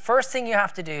the first thing you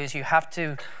have to do is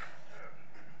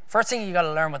first thing you got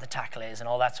to learn what the tackle is and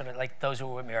all that sort of, like those who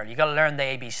were with me earlier. You got to learn the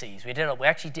ABCs. We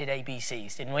actually did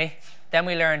ABCs, didn't we? Then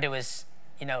we learned it was,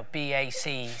 you know, BAC,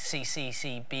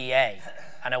 CCC, BA,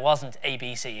 and it wasn't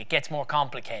ABC. It gets more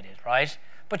complicated, right?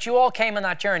 But you all came on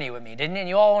that journey with me, didn't you? And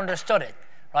you all understood it,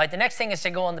 right? The next thing is to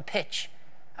go on the pitch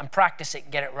and practice it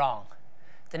and get it wrong.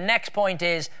 The next point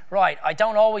is, right, I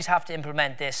don't always have to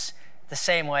implement this the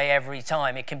same way every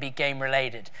time. It can be game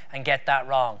related and get that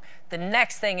wrong. The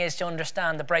next thing is to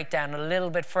understand the breakdown a little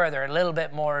bit further, a little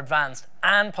bit more advanced,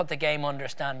 and put the game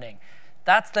understanding.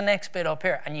 That's the next bit up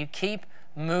here. And you keep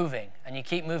moving, and you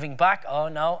keep moving back. Oh,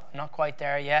 no, I'm not quite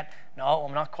there yet. No,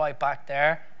 I'm not quite back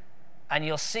there. And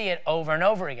you'll see it over and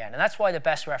over again. And that's why the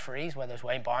best referees, whether it's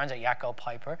Wayne Barnes or Jaco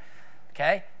Piper,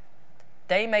 okay,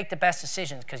 they make the best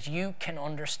decisions because you can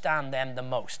understand them the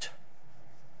most.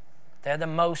 They're the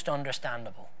most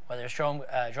understandable, whether it's Jerome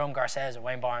Garces or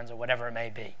Wayne Barnes or whatever it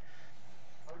may be.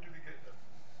 How do we get the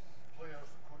players,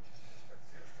 the coaches, and the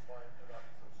spectators to buy into that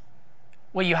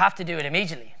ethos? Well, you have to do it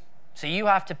immediately. So you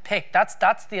have to pick.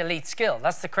 That's the elite skill.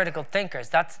 That's the critical thinkers.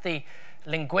 That's the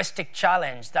linguistic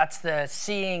challenge. That's the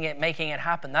seeing it, making it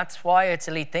happen. That's why it's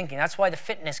elite thinking. That's why the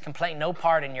fitness can play no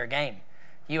part in your game.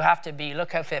 You have to be,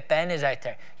 look how fit Ben is out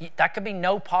there. That could be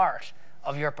no part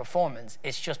of your performance.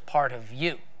 It's just part of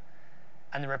you.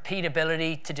 And the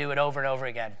repeatability to do it over and over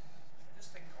again. I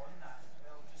just think on that as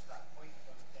well, just that point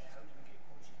about how do we get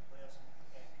coaches, players,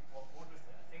 and people on board with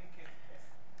it. I think if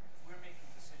we're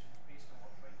making decisions based on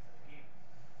what's right for the game,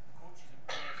 the coaches and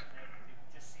players and everybody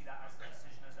will just see that as the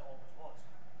decision as it always was,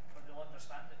 but they'll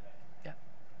understand it better. Yeah.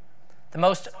 The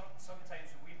most.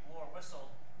 Sometimes when we blow our whistle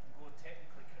and go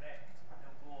technically correct,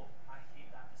 they'll go, I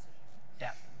hate that decision.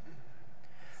 Yeah.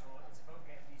 So it's about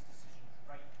getting these decisions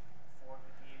right for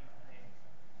the game, and then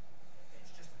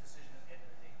it's just a decision at the end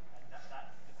of the day, and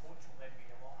that the coach will then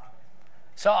be a lot happier.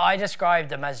 So I described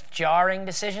them as jarring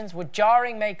decisions. Would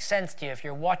jarring make sense to you if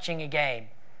you're watching a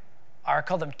game? Or I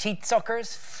call them teeth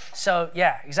suckers. So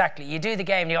yeah, exactly. You do the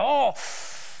game and you go,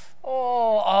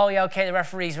 oh, yeah, okay, the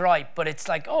referee's right. But it's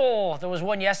like, oh, there was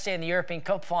one yesterday in the European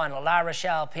Cup final. La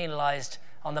Rochelle penalised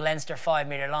on the Leinster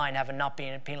 5-metre line, having not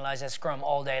been penalised at scrum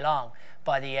all day long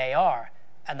by the AR.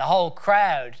 And the whole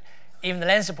crowd, even the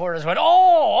Leinster supporters went,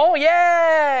 oh,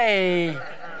 yay!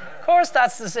 Of course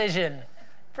that's the decision.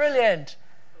 Brilliant.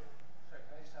 Sorry,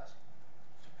 can I just ask,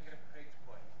 to pick up Craig's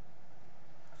point,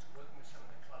 as working with some of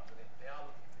the club, they are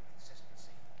looking for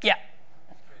consistency. Yeah.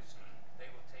 Because they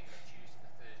will take a Tuesday to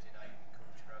Thursday night with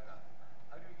Coach Roger.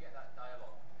 How do we get that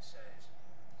dialogue that says,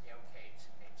 yeah, okay, it's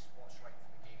what's right for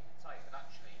the game at the time, but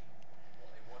actually what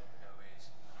they want to know is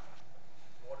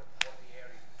what are the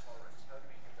areas of tolerance? How do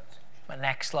we give them sufficient? My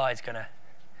next slide's going to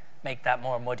make that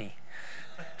more muddy.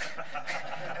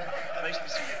 Nice to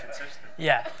see you consistent.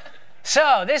 Yeah.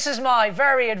 So this is my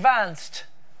very advanced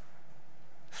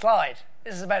slide.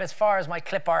 This is about as far as my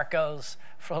clip art goes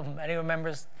from, anyone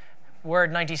remembers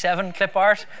Word 97 clip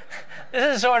art?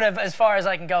 This is sort of as far as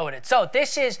I can go with it. So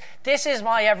this is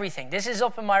my everything. This is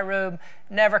up in my room,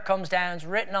 never comes down, it's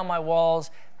written on my walls.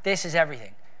 This is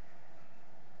everything.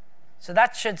 So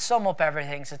that should sum up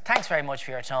everything. So thanks very much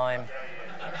for your time.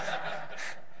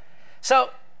 So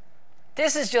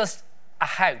this is just a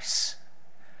house.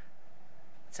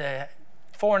 It's a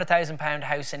 £400,000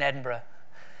 house in Edinburgh.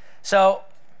 So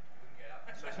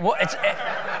it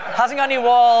hasn't got any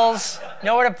walls,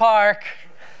 nowhere to park.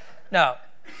 No.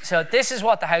 So this is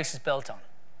what the house is built on.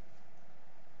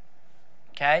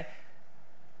 Okay?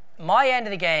 My end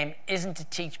of the game isn't to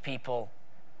teach people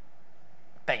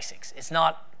basics. It's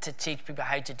not to teach people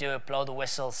how to do it, blow the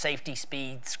whistle, safety,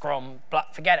 speed, scrum, blah,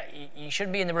 forget it. You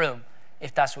shouldn't be in the room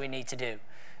if that's what we need to do.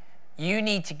 You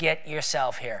need to get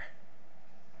yourself here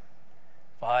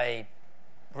by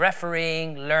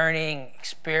refereeing, learning,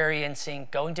 experiencing,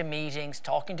 going to meetings,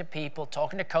 talking to people,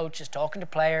 talking to coaches, talking to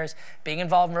players, being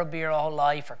involved in rugby your whole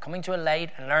life, or coming to a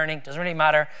late and learning, doesn't really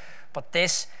matter. But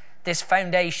this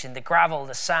foundation, the gravel,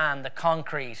 the sand, the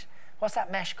concrete, what's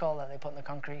that mesh called that they put in the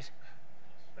concrete?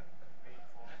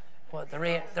 What, the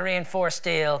reinforced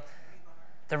steel,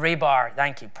 the rebar,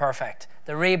 thank you, perfect.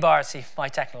 The rebar, see my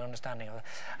technical understanding of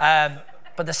it.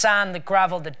 But the sand, the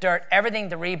gravel, the dirt, everything,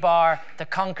 the rebar, the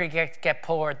concrete get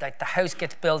poured, like the house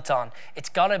gets built on. It's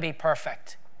got to be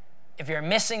perfect. If you're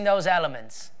missing those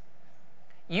elements,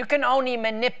 you can only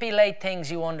manipulate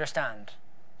things you understand.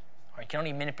 Or you can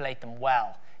only manipulate them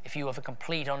well if you have a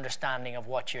complete understanding of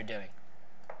what you're doing.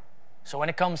 So when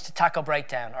it comes to tackle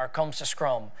breakdown, or it comes to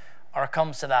scrum, or it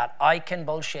comes to that, I can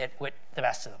bullshit with the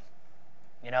best of them.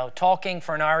 You know, talking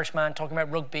for an Irishman, talking about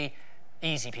rugby,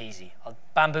 easy peasy. I'll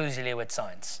bamboozle you with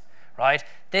science, right?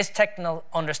 This technical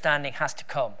understanding has to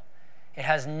come. It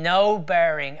has no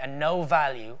bearing and no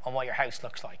value on what your house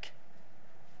looks like.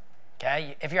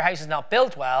 Okay? If your house is not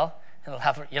built well,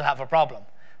 you'll have a problem.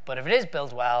 But if it is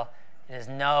built well, it has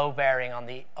no bearing on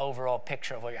the overall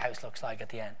picture of what your house looks like at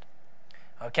the end.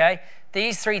 Okay?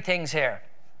 These three things here.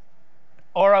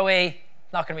 ROE,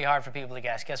 not going to be hard for people to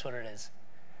guess. Guess what it is?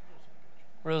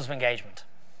 Rules of engagement.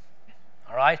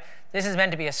 all right? This is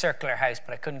meant to be a circular house,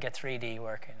 but I couldn't get 3D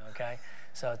working, okay?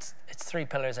 So it's 3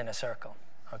 pillars in a circle,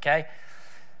 okay?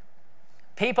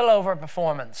 People over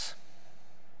performance.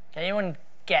 Anyone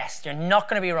guess? You're not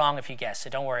going to be wrong if you guess, so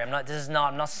don't worry. I'm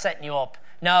not setting you up.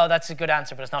 No, that's a good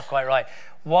answer, but it's not quite right.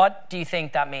 What do you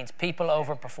think that means? People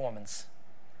over performance.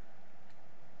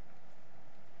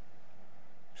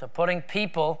 So putting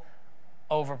people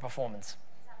over performance. Is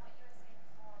that what you were saying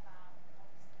before about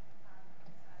obviously coaches,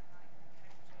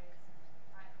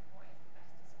 like what is the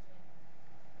best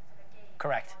decision for the game?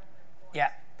 Correct. Yeah.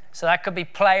 So that could be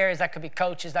players, that could be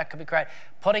coaches, that could be crowd.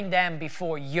 Putting them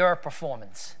before your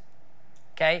performance.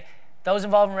 Okay? Those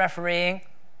involved in refereeing,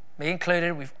 me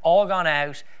included, we've all gone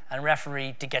out and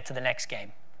refereed to get to the next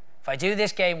game. If I do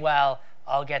this game well,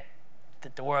 I'll get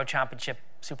the World Championship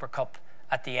Super Cup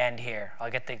at the end here.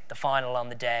 I'll get the final on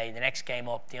the day, the next game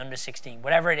up, the under-16,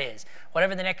 whatever it is.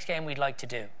 Whatever the next game we'd like to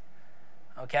do.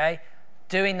 Okay?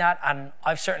 Doing that, and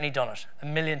I've certainly done it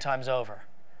 1,000,000 times over.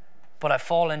 But I've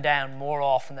fallen down more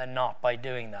often than not by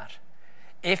doing that.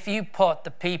 If you put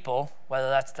the people, whether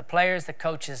that's the players, the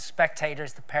coaches,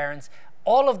 spectators, the parents,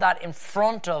 all of that in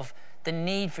front of the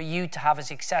need for you to have a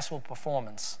successful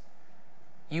performance,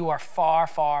 you are far,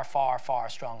 far, far, far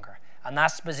stronger. And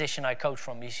that's the position I coach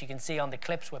from. As you can see on the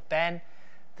clips with Ben,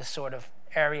 the sort of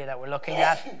area that we're looking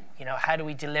at, you know, how do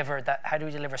we deliver that? How do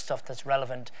we deliver stuff that's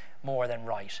relevant more than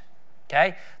right?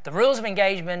 Okay? The rules of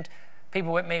engagement,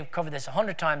 people with me have covered this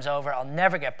 100 times over. I'll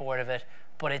never get bored of it,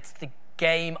 but it's the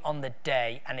game on the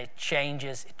day, and it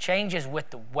changes. It changes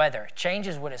with the weather. It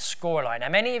changes with a scoreline. Now,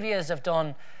 many of you have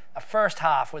done a first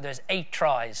half where there's 8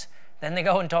 tries. Then they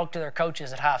go and talk to their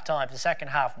coaches at half-time. The second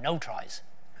half, no tries.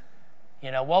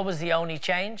 You know, what was the only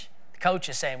change? The coach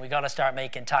is saying, we got to start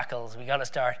making tackles. We got to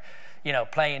start, you know,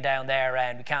 playing down their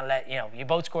end. We can't let, you know, you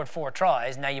both scored 4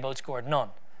 tries. Now you both scored none.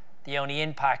 The only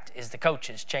impact is the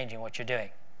coaches changing what you're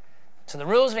doing. So the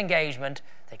rules of engagement,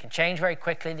 they can change very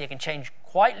quickly. They can change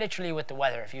quite literally with the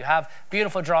weather. If you have a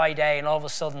beautiful dry day and all of a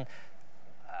sudden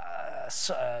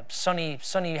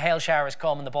sunny hail showers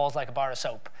come and the ball's like a bar of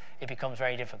soap, it becomes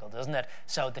very difficult, doesn't it?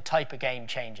 So the type of game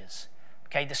changes.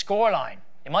 Okay, the scoreline.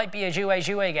 It might be a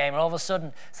jouet game and all of a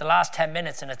sudden it's the last 10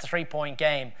 minutes and it's a 3-point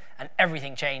game and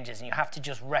everything changes and you have to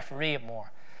just referee it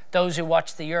more. Those who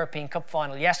watched the European Cup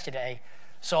final yesterday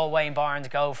saw Wayne Barnes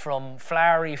go from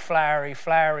flowery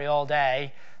all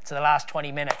day to the last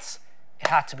 20 minutes. It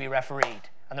had to be refereed.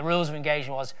 And the rules of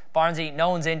engagement was, Barnesy, no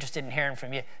one's interested in hearing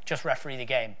from you, just referee the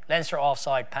game. Leinster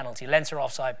offside penalty, Leinster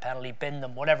offside penalty, bin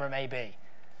them, whatever it may be.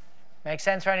 Make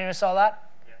sense for anyone who saw that?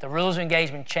 Yeah. The rules of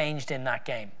engagement changed in that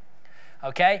game.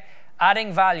 Okay?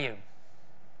 Adding value.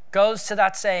 Goes to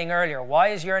that saying earlier, why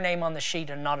is your name on the sheet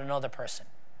and not another person?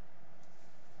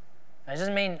 Now, it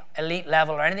doesn't mean elite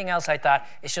level or anything else like that.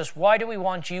 It's just, why do we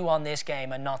want you on this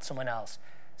game and not someone else?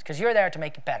 It's because you're there to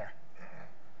make it better.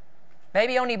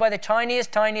 Maybe only by the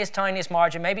tiniest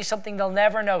margin, maybe something they'll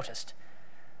never notice.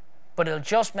 But it'll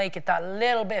just make it that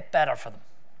little bit better for them.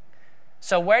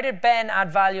 So where did Ben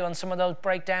add value on some of those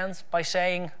breakdowns? By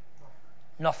saying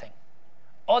nothing.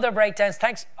 Other breakdowns,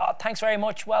 thanks very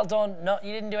much, well done. No,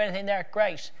 you didn't do anything there,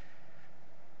 great.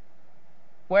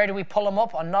 Where do we pull them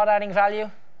up on not adding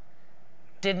value?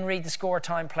 Didn't read the score,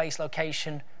 time, place,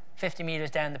 location, 50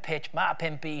 metres down the pitch, Matt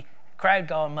Pimpy, crowd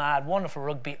going mad, wonderful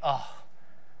rugby. Oh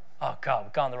God,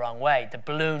 we've gone the wrong way. The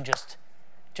balloon just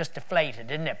deflated,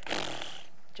 didn't it?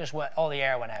 Just went, all the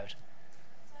air went out. So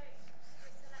you're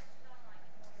selected on like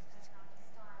more your personality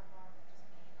style rather than just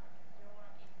being like you're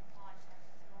on equal par in terms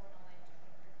of your knowledge of being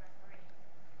a good referee.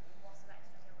 You're more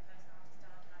selected on your personality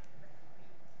style and how you referee the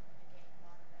game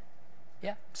rather than.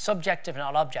 Yeah, subjective,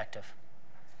 not objective.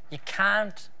 You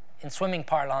can't, in swimming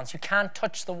parlance, you can't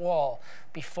touch the wall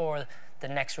before the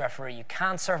next referee. You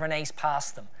can't serve an ace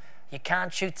past them. You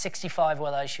can't shoot 65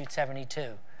 while I shoot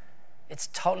 72. It's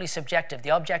totally subjective. The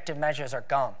objective measures are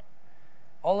gone.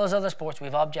 All those other sports, we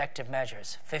have objective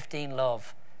measures. 15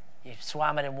 love. You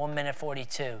swam it in 1 minute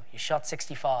 42. You shot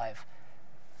 65.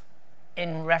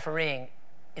 In refereeing,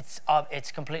 it's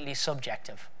completely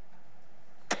subjective.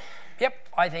 Yep,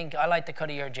 I think I like the cut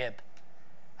of your jib.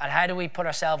 And how do we put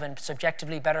ourselves in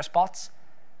subjectively better spots?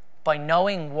 By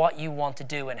knowing what you want to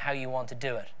do and how you want to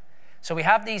do it. So we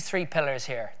have these 3 pillars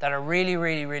here that are really,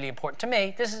 really, really important. To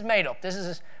me, this is made up. This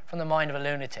is from the mind of a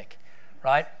lunatic,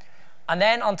 right? And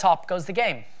then on top goes the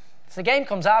game. So the game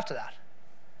comes after that.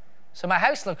 So my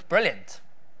house looks brilliant.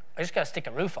 I just got to stick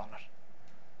a roof on it,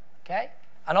 okay?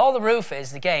 And all the roof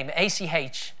is the game,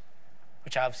 ACH,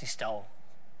 which I obviously stole.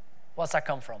 What's that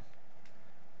come from?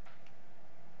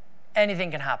 Anything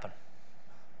can happen.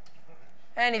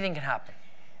 Anything can happen.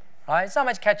 right? It's not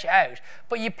meant to catch you out.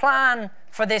 But you plan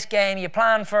for this game, you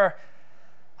plan for,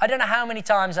 I don't know how many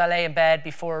times I lay in bed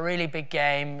before a really big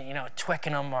game, you know,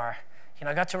 Twickenham, or, you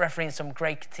know, I got to referee in some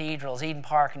great cathedrals, Eden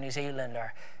Park in New Zealand,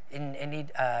 or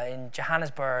in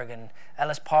Johannesburg and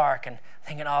Ellis Park, and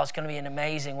thinking, oh, it's going to be an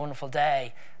amazing, wonderful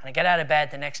day. And I get out of bed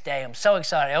the next day, I'm so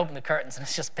excited, I open the curtains and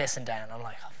it's just pissing down. I'm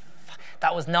like, oh, fuck.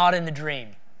 That was not in the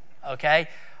dream, okay?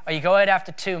 Or you go out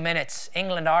after 2 minutes,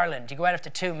 England-Ireland, you go out after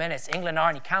 2 minutes,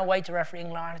 England-Ireland, you can't wait to referee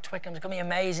England-Ireland, Twickenham, it's going to be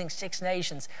amazing, 6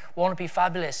 nations, won't it be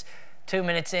fabulous? 2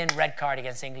 minutes in, red card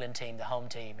against England team, the home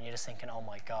team, and you're just thinking, oh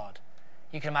my God.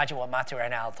 You can imagine what Matthew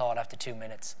Arnal thought after 2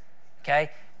 minutes,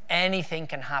 okay? Anything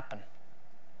can happen.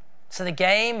 So the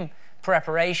game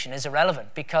preparation is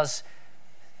irrelevant because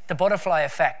the butterfly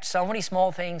effect, so many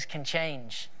small things can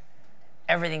change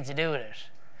everything to do with it.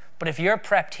 But if you're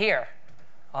prepped here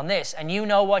on this and you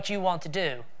know what you want to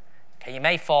do, okay, you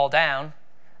may fall down,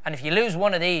 and if you lose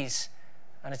one of these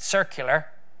and it's circular,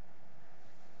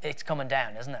 it's coming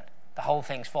down, isn't it? The whole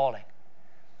thing's falling.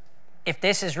 If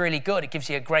this is really good, it gives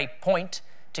you a great point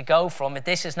to go from. If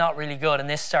this is not really good and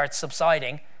this starts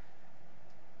subsiding,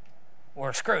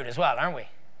 we're screwed as well, aren't we?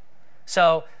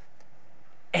 So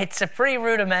it's a pretty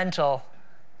rudimental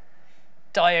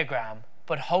diagram,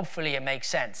 but hopefully it makes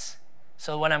sense.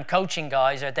 So when I'm coaching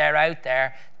guys or they're out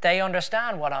there, they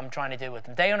understand what I'm trying to do with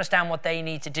them. They understand what they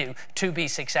need to do to be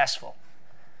successful.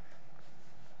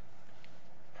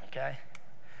 Okay.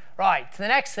 Right, the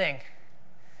next thing.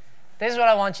 This is what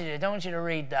I want you to do. I don't want you to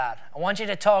read that. I want you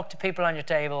to talk to people on your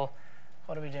table.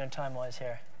 What are we doing time-wise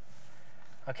here?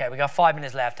 Okay, we got 5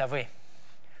 minutes left, have we?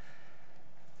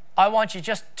 I want you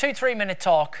just 2-3 minute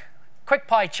talk, quick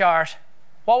pie chart.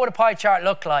 What would a pie chart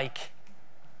look like?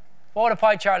 What would a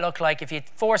pie chart look like if you had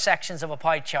 4 sections of a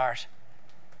pie chart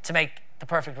to make the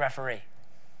perfect referee?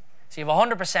 So you have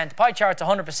 100%, the pie chart's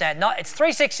 100%. Not, it's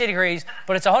 360 degrees,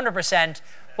 but it's 100%.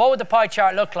 What would the pie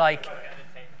chart look like?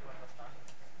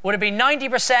 Would it be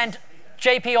 90%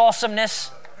 JP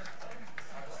awesomeness?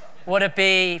 Would it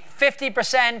be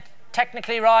 50%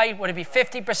 technically right? Would it be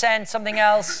 50% something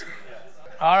else?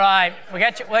 All right, we'll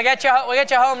get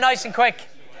you home nice and quick.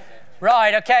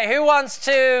 Right, okay, who wants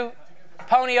to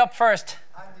pony up first?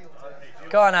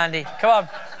 Go on, Andy, come on. I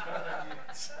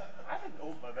haven't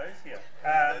opened my mouth here.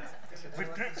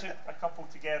 We've grouped a couple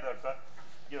together, but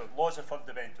you know, laws are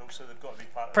fundamental, so they've got to be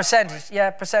part of percentage,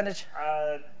 yeah, percentage.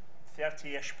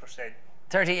 30-ish%.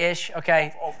 30-ish,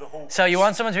 okay. Of the whole. So you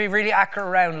want someone to be really accurate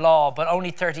around law, but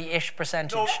only 30-ish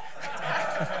percentage. No,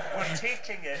 we're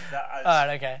taking it that as all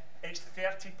right, okay. It's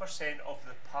 30% of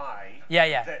the pie. Yeah,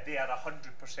 yeah. That they are 100%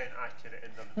 accurate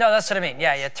in them. No, that's what I mean.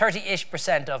 Yeah, yeah.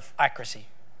 30-ish% of accuracy.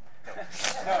 No.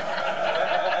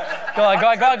 Go on.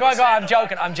 I'm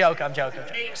joking.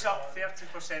 It makes up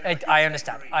 30%. I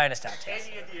understand. Yes.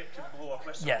 Any idiot can blow a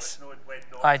whistle. Yes. When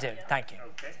not. I do. Thank you.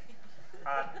 Okay.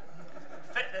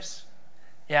 Fitness.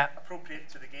 Yeah. Appropriate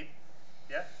to the game.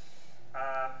 Yeah.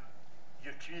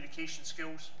 Your communication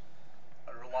skills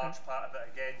are a large part of it.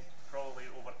 Again, probably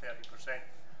over 30%.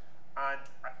 And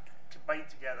combined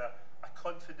together, a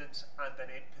confidence and an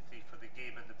empathy for the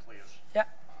game and the players. Yeah.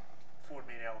 4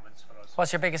 main elements for us.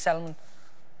 What's your biggest element?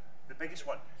 The biggest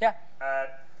one? Yeah.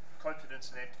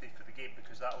 Confidence and empathy for the game,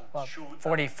 because that'll show...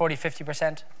 40,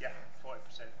 50%? Yeah, 40%.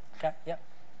 Okay, yeah.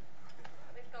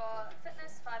 We've got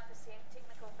fitness 5%,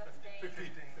 technical 15.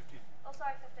 15. Oh,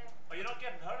 sorry, 15. Oh, you're not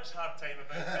giving her a hard time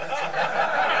about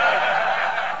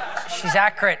it. She's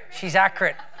accurate. She's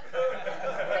accurate.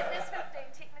 Fitness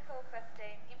 15, technical 15,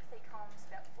 empathy comms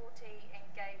about 40, and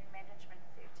game management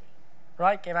 30.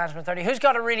 Right, game management 30. Who's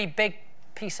got a really big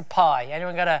piece of pie?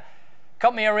 Anyone got a...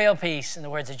 Cut me a real piece, in the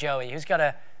words of Joey. Who's got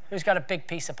a big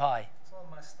piece of pie? It's on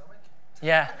my stomach.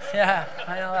 Yeah, yeah.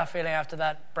 I know that feeling after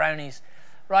that brownies.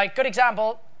 Right, good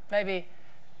example. Maybe.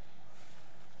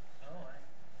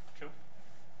 Cool.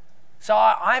 So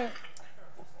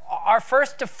our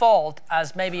first default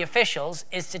as maybe officials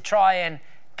is to try and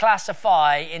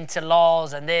classify into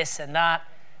laws and this and that.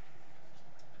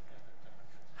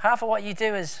 Half of what you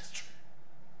do is,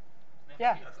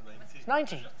 yeah,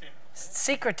 90.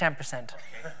 Secret 10%.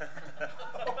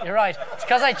 You're right. It's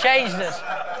because I changed it.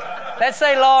 Let's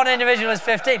say law and individual is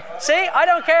 15. See, I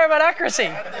don't care about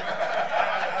accuracy.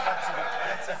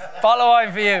 Follow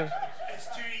on for you. It's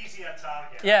too easy a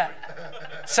target. Yeah.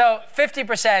 So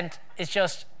 50% is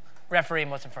just refereeing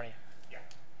what's in front of you. Yeah.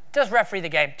 Just referee the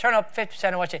game. Turn up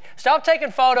 50% of what you... Stop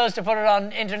taking photos to put it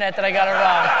on internet that I got it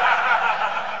wrong.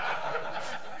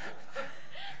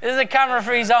 This is a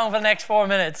camera-free zone for the next 4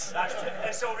 minutes.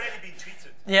 It's already been tweeted.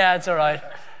 Yeah, it's all right.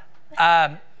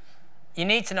 You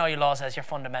need to know your laws as your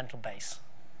fundamental base.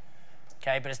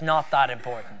 okay? But it's not that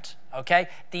important, okay?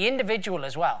 The individual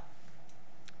as well.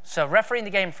 So refereeing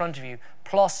the game in front of you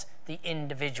plus the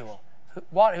individual.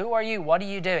 Who are you? What are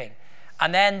you doing?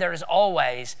 And then there's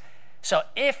always, so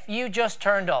if you just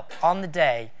turned up on the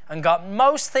day and got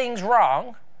most things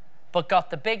wrong, but got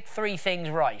the big 3 things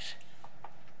right.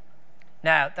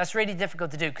 Now, that's really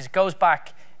difficult to do because it goes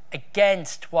back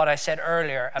against what I said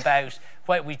earlier about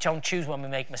what we don't choose when we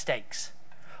make mistakes.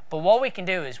 But what we can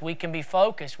do is we can be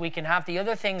focused, we can have the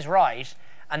other things right,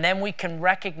 and then we can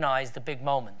recognize the big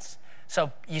moments.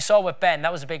 So you saw with Ben,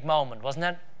 that was a big moment, wasn't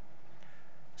it?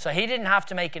 So he didn't have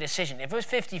to make a decision. If it was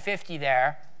 50-50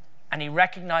 there, and he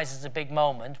recognizes a big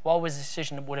moment, what was the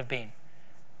decision it would have been?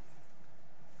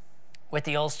 With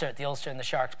the Ulster and the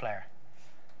Sharks player.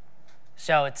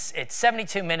 So it's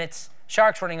 72 minutes,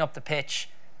 Sharks running up the pitch,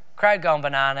 crowd going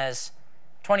bananas,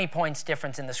 20 points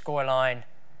difference in the scoreline.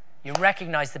 You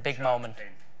recognize the big moment.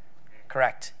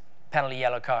 Correct. Penalty,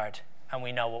 yellow card, and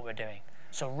we know what we're doing.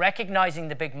 So recognizing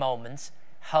the big moments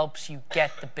helps you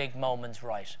get the big moments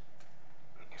right.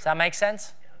 Does that make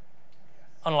sense?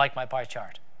 Unlike my pie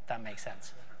chart, that makes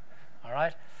sense. All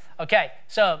right? Okay,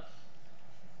 so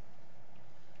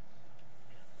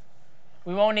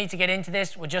we won't need to get into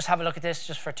this. We'll just have a look at this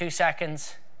just for 2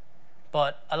 seconds.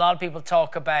 But a lot of people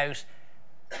talk about,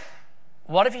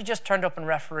 what if you just turned up and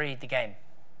refereed the game?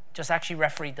 Just actually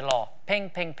refereed the law. Ping,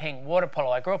 ping, ping, water polo.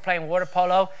 I grew up playing water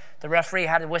polo. The referee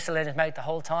had a whistle in his mouth the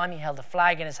whole time. He held a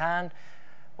flag in his hand.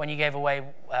 When you gave away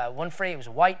one free, it was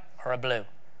a white or a blue.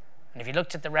 And if you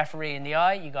looked at the referee in the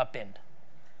eye, you got binned.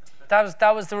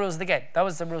 That was the rules of the game. That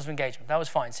was the rules of engagement. That was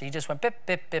fine. So you just went bip,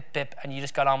 bip, bip, bip, and you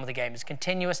just got on with the game. It's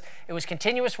continuous. It was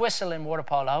continuous whistle in water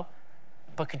polo,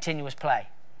 but continuous play.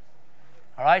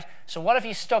 All right? So what if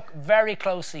you stuck very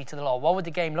closely to the law? What would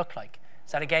the game look like?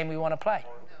 Is that a game we want to play?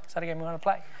 Is that a game we want to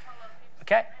play?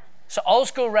 Okay? So old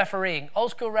school refereeing.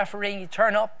 Old school refereeing, you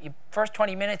turn up, you first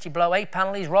 20 minutes, you blow 8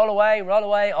 penalties, roll away,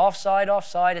 offside,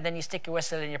 offside, and then you stick your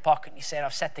whistle in your pocket and you say,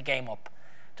 I've set the game up.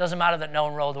 Doesn't matter that no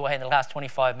one rolled away in the last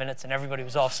 25 minutes and everybody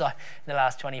was offside in the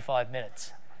last 25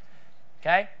 minutes.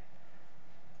 Okay?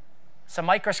 So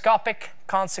microscopic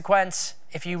consequence,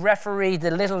 if you referee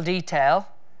the little detail,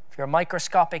 if you're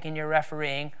microscopic in your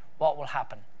refereeing, what will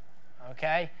happen?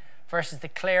 Okay? Versus the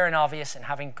clear and obvious and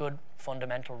having good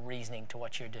fundamental reasoning to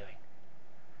what you're doing.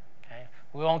 Okay?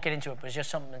 We won't get into it, but it's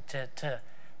just something to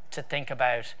think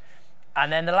about.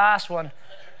 And then the last one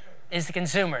is the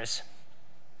consumers.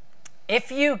 If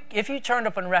you turned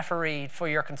up and refereed for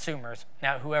your consumers,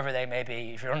 now whoever they may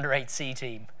be, if you're under 8C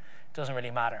team, it doesn't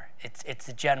really matter. It's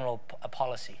a general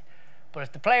policy. But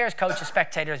if the players, coaches,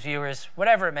 spectators, viewers,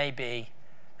 whatever it may be,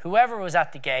 whoever was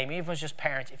at the game, even if it was just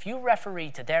parents, if you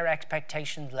referee to their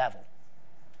expectations level,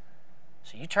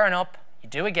 so you turn up, you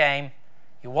do a game,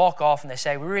 you walk off and they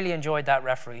say, we really enjoyed that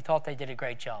referee, thought they did a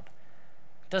great job.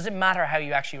 Doesn't matter how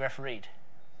you actually refereed.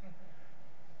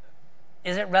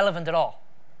 Is it relevant at all?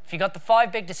 If you got the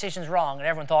 5 big decisions wrong and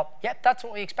everyone thought, yep, that's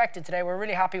what we expected today, we're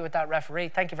really happy with that referee,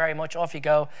 thank you very much, off you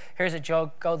go, here's a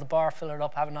jug, go to the bar, fill it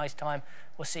up, have a nice time,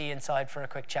 we'll see you inside for a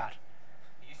quick chat.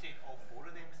 You said all 4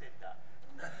 of them said that?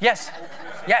 Yes,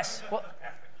 yes. Well,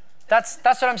 that's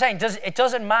what I'm saying. It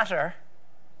doesn't matter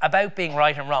about being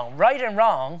right and wrong. Right and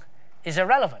wrong is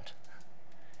irrelevant.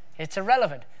 It's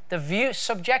irrelevant. The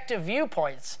subjective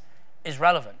viewpoints is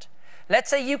relevant. Let's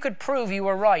say you could prove you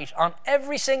were right on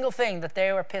every single thing that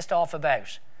they were pissed off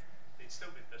about. They'd still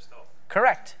be pissed off.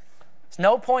 Correct. There's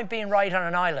no point being right on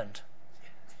an island.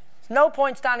 There's no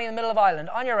point standing in the middle of Ireland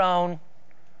on your own,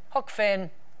 hook fin,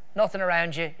 nothing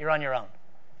around you, you're on your own.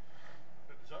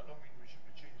 But does that not mean we should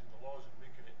be changing the laws and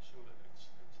making it so that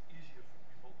it's easier for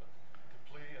people to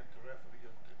play and to referee?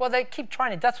 And to Well, they keep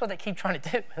trying to, that's what they keep trying to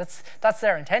do. That's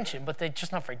their intention, but they're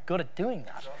just not very good at doing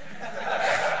that.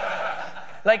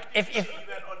 Like if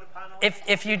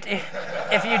you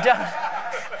don't,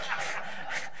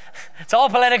 it's all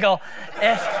political.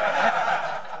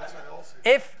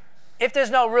 If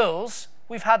there's no rules,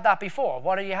 we've had that before.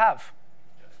 What do you have?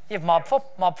 You have mob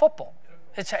football. Mob football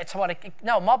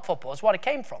is what it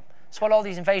came from. It's what all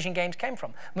these invasion games came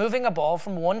from. Moving a ball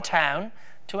from one town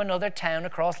to another town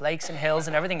across lakes and hills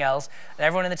and everything else. And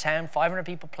everyone in the town, 500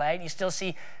 people play. And you still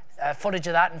see footage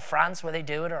of that in France where they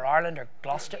do it, or Ireland, or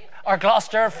Gloucester or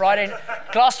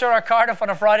Cardiff on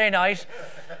a Friday night.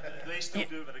 They still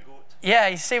do it with a goat. Yeah,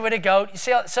 you see with a goat. You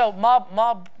see, so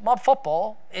mob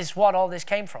football is what all this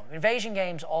came from. Invasion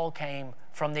games all came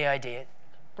from the idea.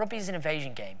 Rugby is an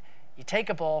invasion game. You take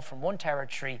a ball from one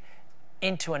territory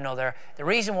into another. The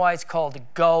reason why it's called a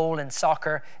goal in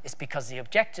soccer is because the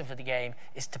objective of the game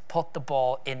is to put the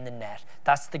ball in the net.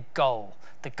 That's the goal.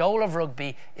 The goal of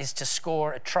rugby is to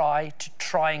score a try, to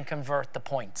try and convert the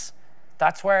points.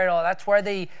 That's where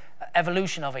the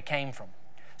evolution of it came from.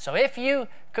 So if you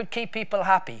could keep people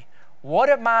happy, would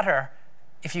it matter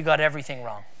if you got everything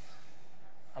wrong?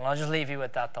 And I'll just leave you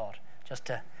with that thought, just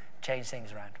to change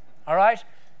things around. All right?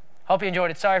 Hope you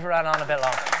enjoyed it. Sorry for running on a bit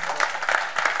long.